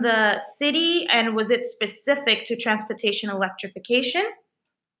from the city and was it specific to transportation electrification?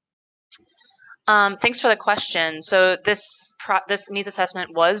 Thanks for the question. So this needs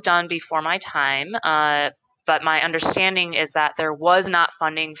assessment was done before my time, but my understanding is that there was not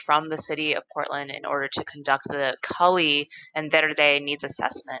funding from the city of Portland in order to conduct the Cully and Verde needs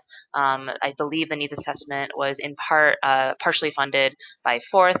assessment. I believe the needs assessment was in part partially funded by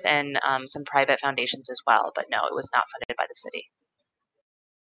Fourth and some private foundations as well, but no, it was not funded by the city.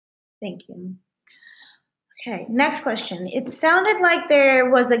 Thank you. Okay, next question. It sounded like there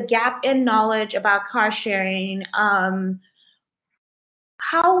was a gap in knowledge about car sharing.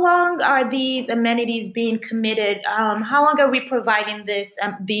 How long are these amenities being committed? How long are we providing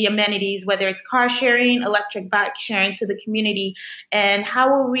the amenities, whether it's car sharing, electric bike sharing to the community, and how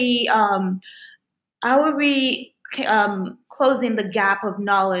are we closing the gap of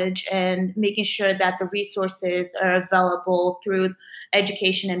knowledge and making sure that the resources are available through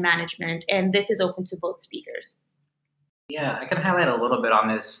education and management? And this is open to both speakers. Yeah, I can highlight a little bit on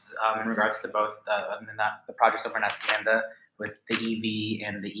this in regards to both the projects over in Hacienda with the EV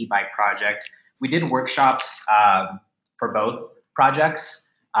and the e-bike project. We did workshops for both projects.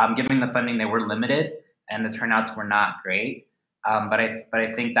 Given the funding, they were limited and the turnouts were not great. But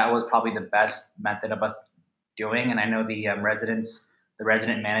I think that was probably the best method of us doing. And I know the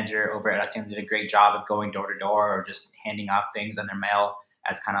resident manager over at Hacienda did a great job of going door to door or just handing off things in their mail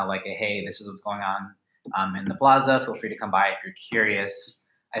as kind of like a, hey, this is what's going on in the plaza. Feel free to come by if you're curious.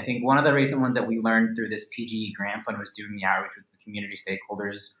 I think one of the recent ones that we learned through this PGE grant fund was doing the outreach with the community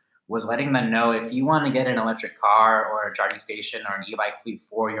stakeholders was letting them know if you want to get an electric car or a charging station or an e-bike fleet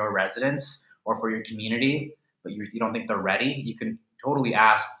for your residents or for your community, but you don't think they're ready, you can totally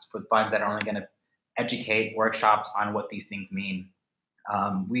ask for funds that are only going to educate workshops on what these things mean.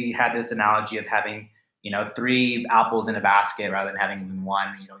 We had this analogy of having, 3 apples in a basket rather than having one.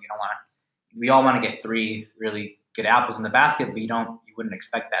 You don't want to. We all want to get 3 really good apples in the basket, but you wouldn't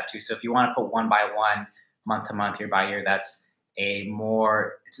expect that to. So if you want to put one by one, month to month, year by year, that's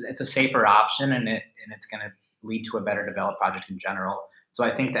it's a safer option, and it's going to lead to a better developed project in general. So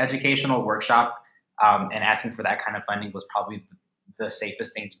I think the educational workshop and asking for that kind of funding was probably the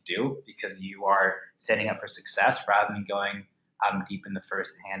safest thing to do, because you are setting up for success rather than going deep in the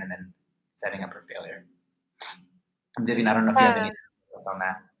first hand and then setting up for failure. Vivian, I don't know if you have any thoughts on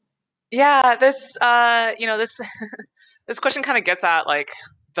that. Yeah, this this question kind of gets at like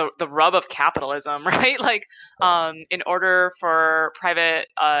the rub of capitalism, right? Like, in order for private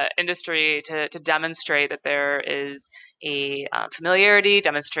industry to demonstrate that there is a familiarity,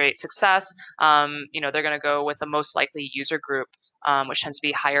 demonstrate success, they're going to go with the most likely user group, which tends to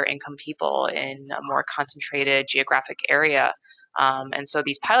be higher income people in a more concentrated geographic area. And so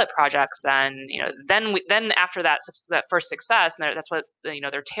these pilot projects, then after that first success, and that's what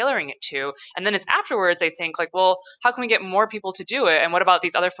they're tailoring it to. And then it's afterwards, I think, like, well, how can we get more people to do it? And what about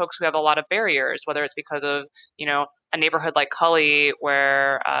these other folks who have a lot of barriers, whether it's because of a neighborhood like Cully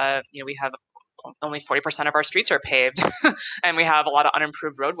where we have only 40% of our streets are paved and we have a lot of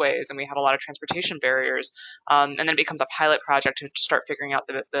unimproved roadways and we have a lot of transportation barriers. And then it becomes a pilot project to start figuring out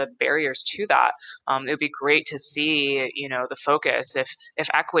the barriers to that. It would be great to see, the focus if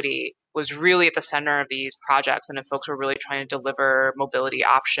equity was really at the center of these projects, and if folks were really trying to deliver mobility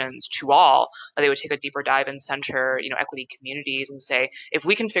options to all, they would take a deeper dive and center, equity communities and say, if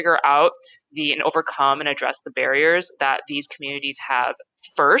we can figure out and overcome and address the barriers that these communities have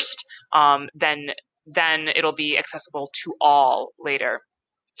first, then it'll be accessible to all later.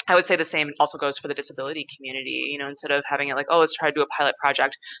 I would say the same also goes for the disability community. Instead of having it like, oh, let's try to do a pilot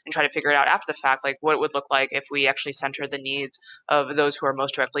project and try to figure it out after the fact, like what it would look like if we actually center the needs of those who are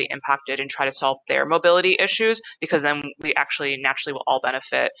most directly impacted and try to solve their mobility issues, because then we actually naturally will all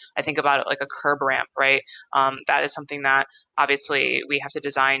benefit. I think about it like a curb ramp, right? That is something that obviously we have to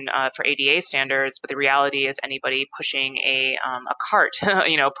design for ADA standards, but the reality is anybody pushing a cart,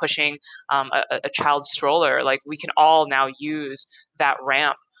 pushing a child's stroller, like we can all now use that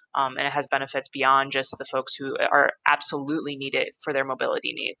ramp. And it has benefits beyond just the folks who are absolutely needed for their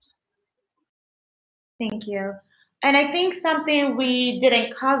mobility needs. Thank you. And I think something we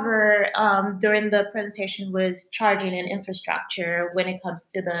didn't cover during the presentation was charging and infrastructure when it comes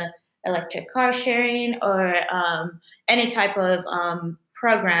to the electric car sharing or any type of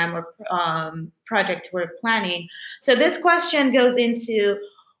program or project we're planning. So this question goes into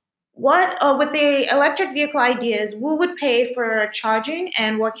what, with the electric vehicle ideas, who would pay for charging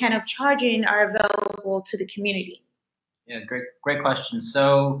and what kind of charging are available to the community? Yeah, great question.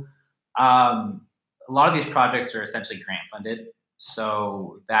 So a lot of these projects are essentially grant funded.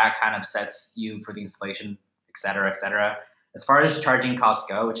 So that kind of sets you for the installation, et cetera, et cetera. As far as charging costs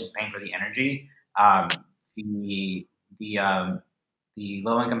go, which is paying for the energy, the the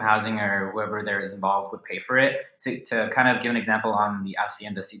low-income housing or whoever there is involved would pay for it. To kind of give an example on the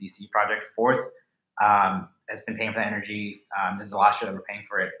Hacienda CDC project, Fourth has been paying for the energy. This is the last year that we're paying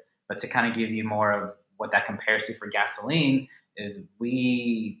for it. But to kind of give you more of what that compares to for gasoline is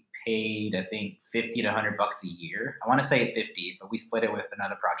we paid, I think, 50 to 100 bucks a year. I want to say 50, but we split it with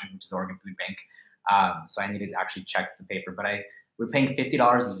another project, which is Oregon Food Bank. So I needed to actually check the paper, but we're paying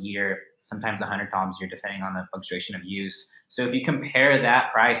 $50 a year, sometimes $100 a year, depending on the fluctuation of use. So if you compare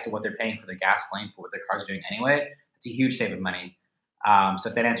that price to what they're paying for their gasoline for what their cars are doing anyway, it's a huge save of money. So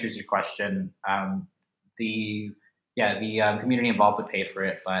if that answers your question, the community involved would pay for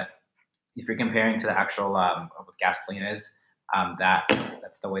it, but if you're comparing to the actual what gasoline is,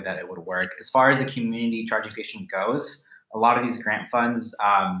 that's the way that it would work. As far as the community charging station goes, a lot of these grant funds,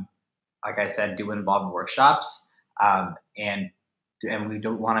 like I said, do involve workshops, and we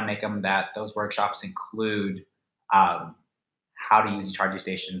don't want to make them that those workshops include how to use the charging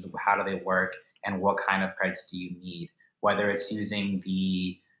stations, how do they work, and what kind of credits do you need. Whether it's using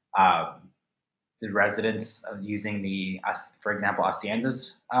the residents using for example,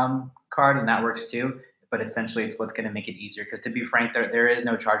 Hacienda's card, and that works too. But essentially, it's what's going to make it easier. Because to be frank, there is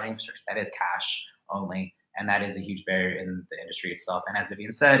no charging infrastructure that is cash only, and that is a huge barrier in the industry itself. And as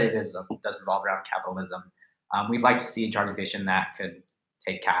Vivian said, it does revolve around capitalism. We'd like to see a charging station that could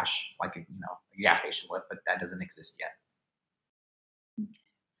take cash, like a gas station would, but that doesn't exist yet.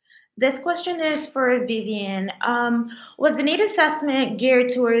 This question is for Vivian. Was the need assessment geared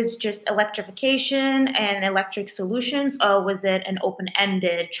towards just electrification and electric solutions, or was it an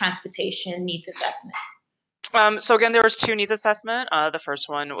open-ended transportation needs assessment? So again, there was two needs assessment. The first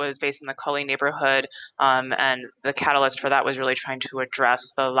one was based in the Cully neighborhood, and the catalyst for that was really trying to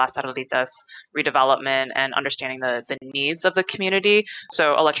address the Las Arlitas redevelopment and understanding the needs of the community.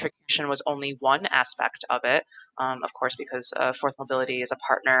 So electrification was only one aspect of it, of course, because Fourth Mobility is a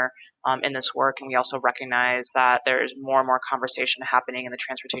partner in this work, and we also recognize that there's more and more conversation happening in the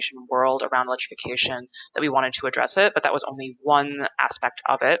transportation world around electrification that we wanted to address it, but that was only one aspect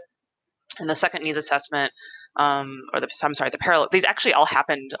of it. And the second needs assessment, the parallel, these actually all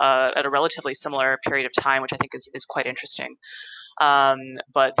happened at a relatively similar period of time, which I think is quite interesting.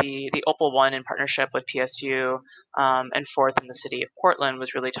 But the Opal one in partnership with PSU and Fourth in the city of Portland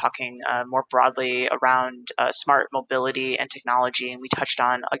was really talking more broadly around smart mobility and technology. And we touched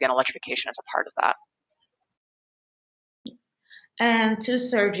on, again, electrification as a part of that. And to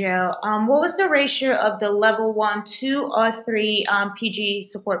Sergio, what was the ratio of the level 1, 2, or 3 PG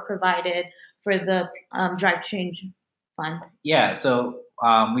support provided for the drive change fund? Yeah, so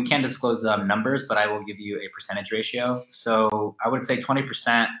we can't disclose numbers, but I will give you a percentage ratio. So I would say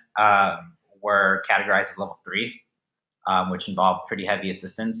 20% were categorized as level 3, which involved pretty heavy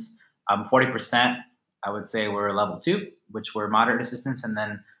assistance. 40% I would say were level 2, which were moderate assistance, and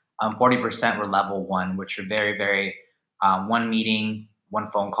then 40% were level 1, which are very, very one meeting,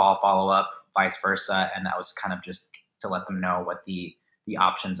 one phone call, follow up, vice versa, and that was kind of just to let them know what the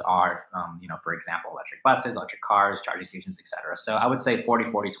options are. For example, electric buses, electric cars, charging stations, etc. So I would say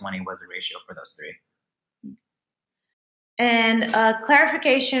 40, 40, 20 was the ratio for those three. And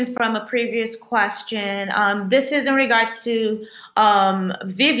clarification from a previous question. This is in regards to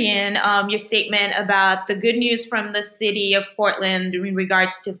Vivian, your statement about the good news from the city of Portland in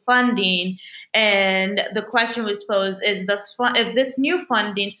regards to funding. And the question was posed, is this new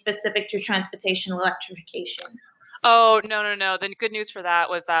funding specific to transportation electrification? Oh, no. The good news for that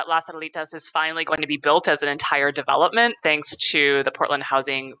was that Las Arlitas is finally going to be built as an entire development thanks to the Portland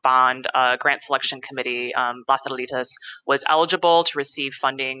Housing Bond Grant Selection Committee. Las Arlitas was eligible to receive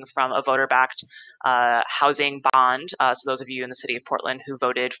funding from a voter-backed housing bond. So those of you in the city of Portland who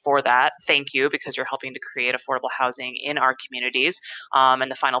voted for that, thank you, because you're helping to create affordable housing in our communities.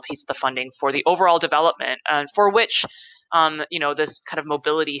 And the final piece of the funding for the overall development, for which this kind of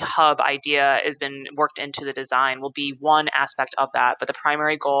mobility hub idea has been worked into the design, will be one aspect of that. But the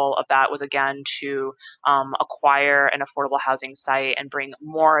primary goal of that was, again, to acquire an affordable housing site and bring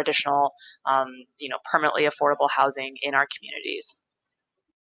more additional, permanently affordable housing in our communities.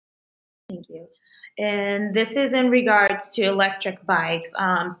 Thank you. And this is in regards to electric bikes.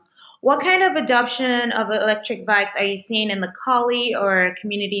 What kind of adoption of electric bikes are you seeing in the Collie or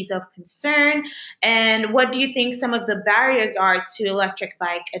communities of concern? And what do you think some of the barriers are to electric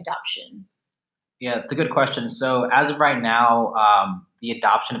bike adoption? Yeah, it's a good question. So as of right now, the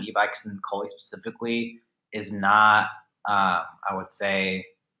adoption of e-bikes in Coley specifically is not, I would say,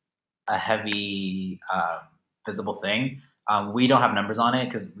 a heavy visible thing. We don't have numbers on it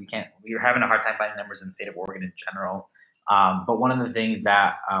because we're having a hard time finding numbers in the state of Oregon in general. But one of the things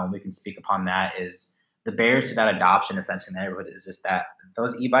that we can speak upon that is the barriers to that adoption essentially in the neighborhood is just that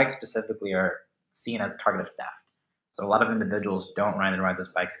those e-bikes specifically are seen as a target of theft. So a lot of individuals don't ride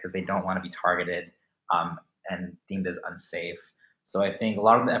those bikes because they don't want to be targeted and deemed as unsafe. So I think a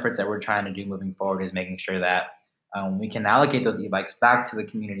lot of the efforts that we're trying to do moving forward is making sure that we can allocate those e-bikes back to the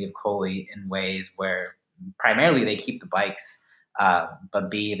community of Coley in ways where primarily they keep the bikes, but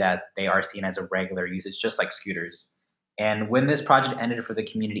B, that they are seen as a regular usage, just like scooters. And when this project ended for the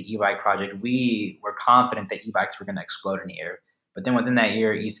community e-bike project, we were confident that e-bikes were going to explode in a year. But then within that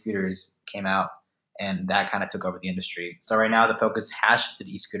year, e-scooters came out, and that kind of took over the industry. So right now, the focus has shifted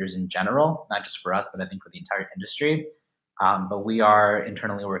to e-scooters in general, not just for us, but I think for the entire industry. But we are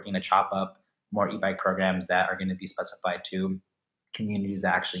internally working to chop up more e-bike programs that are going to be specified to communities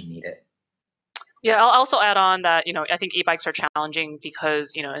that actually need it. Yeah, I'll also add on that, I think e-bikes are challenging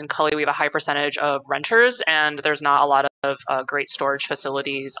because, in Cully, we have a high percentage of renters and there's not a lot of great storage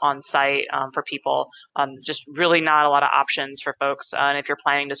facilities on site for people. Just really not a lot of options for folks. And if you're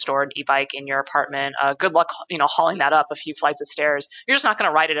planning to store an e-bike in your apartment, good luck, hauling that up a few flights of stairs. You're just not going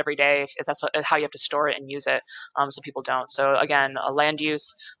to ride it every day if that's how you have to store it and use it. So people don't. So again, land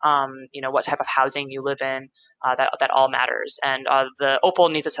use, what type of housing you live in, that all matters. And the Opal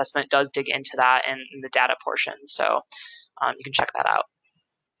needs assessment does dig into that in the data portion. So you can check that out.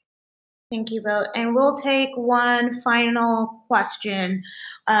 Thank you, Bill. And we'll take one final question.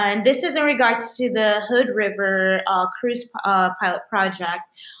 And this is in regards to the Hood River cruise pilot project.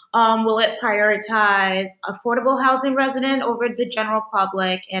 Will it prioritize affordable housing resident over the general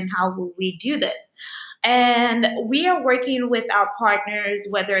public, and how will we do this? And we are working with our partners,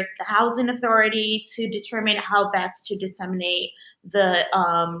 whether it's the Housing Authority, to determine how best to disseminate the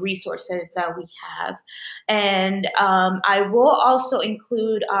resources that we have. And I will also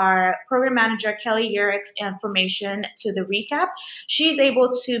include our program manager, Kelly Urick's information to the recap. She's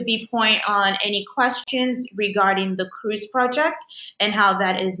able to be point on any questions regarding the cruise project and how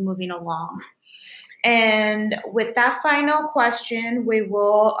that is moving along. And with that final question,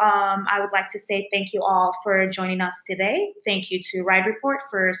 I would like to say thank you all for joining us today. Thank you to Ride Report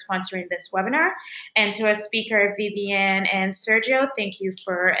for sponsoring this webinar. And to our speaker, Vivian and Sergio, thank you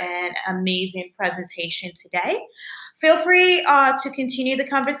for an amazing presentation today. Feel free to continue the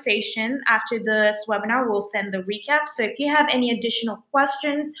conversation after this webinar. We'll send the recap. So if you have any additional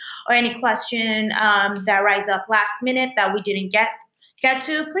questions or any question that rise up last minute that we didn't get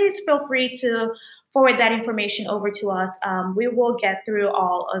to, please feel free to forward that information over to us. We will get through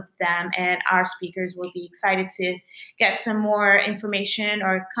all of them, and our speakers will be excited to get some more information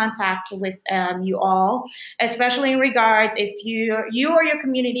or contact with you all, especially in regards if you or your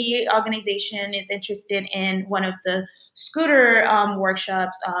community organization is interested in one of the scooter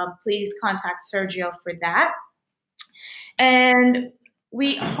workshops, please contact Sergio for that. And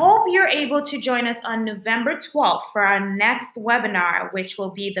we hope you're able to join us on November 12th for our next webinar, which will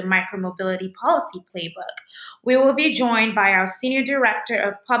be the Micromobility Policy Playbook. We will be joined by our Senior Director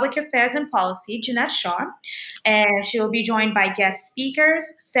of Public Affairs and Policy, Jeanette Shaw, and she will be joined by guest speakers,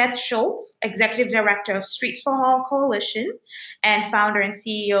 Seth Schultz, Executive Director of Streets for All Coalition and founder and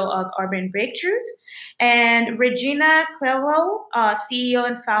CEO of Urban Breakthroughs, and Regina Clello, CEO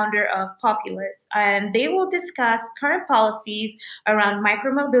and founder of Populous. And they will discuss current policies around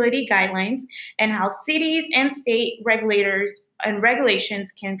micromobility guidelines and how cities and state regulators and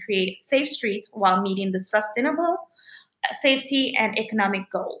regulations can create safe streets while meeting the sustainable safety and economic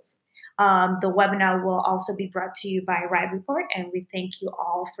goals. The webinar will also be brought to you by Ride Report, and we thank you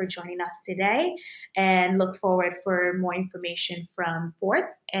all for joining us today and look forward for more information from Fourth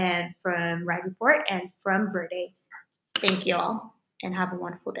and from Ride Report and from Verde. Thank you all and have a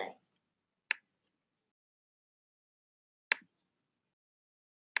wonderful day.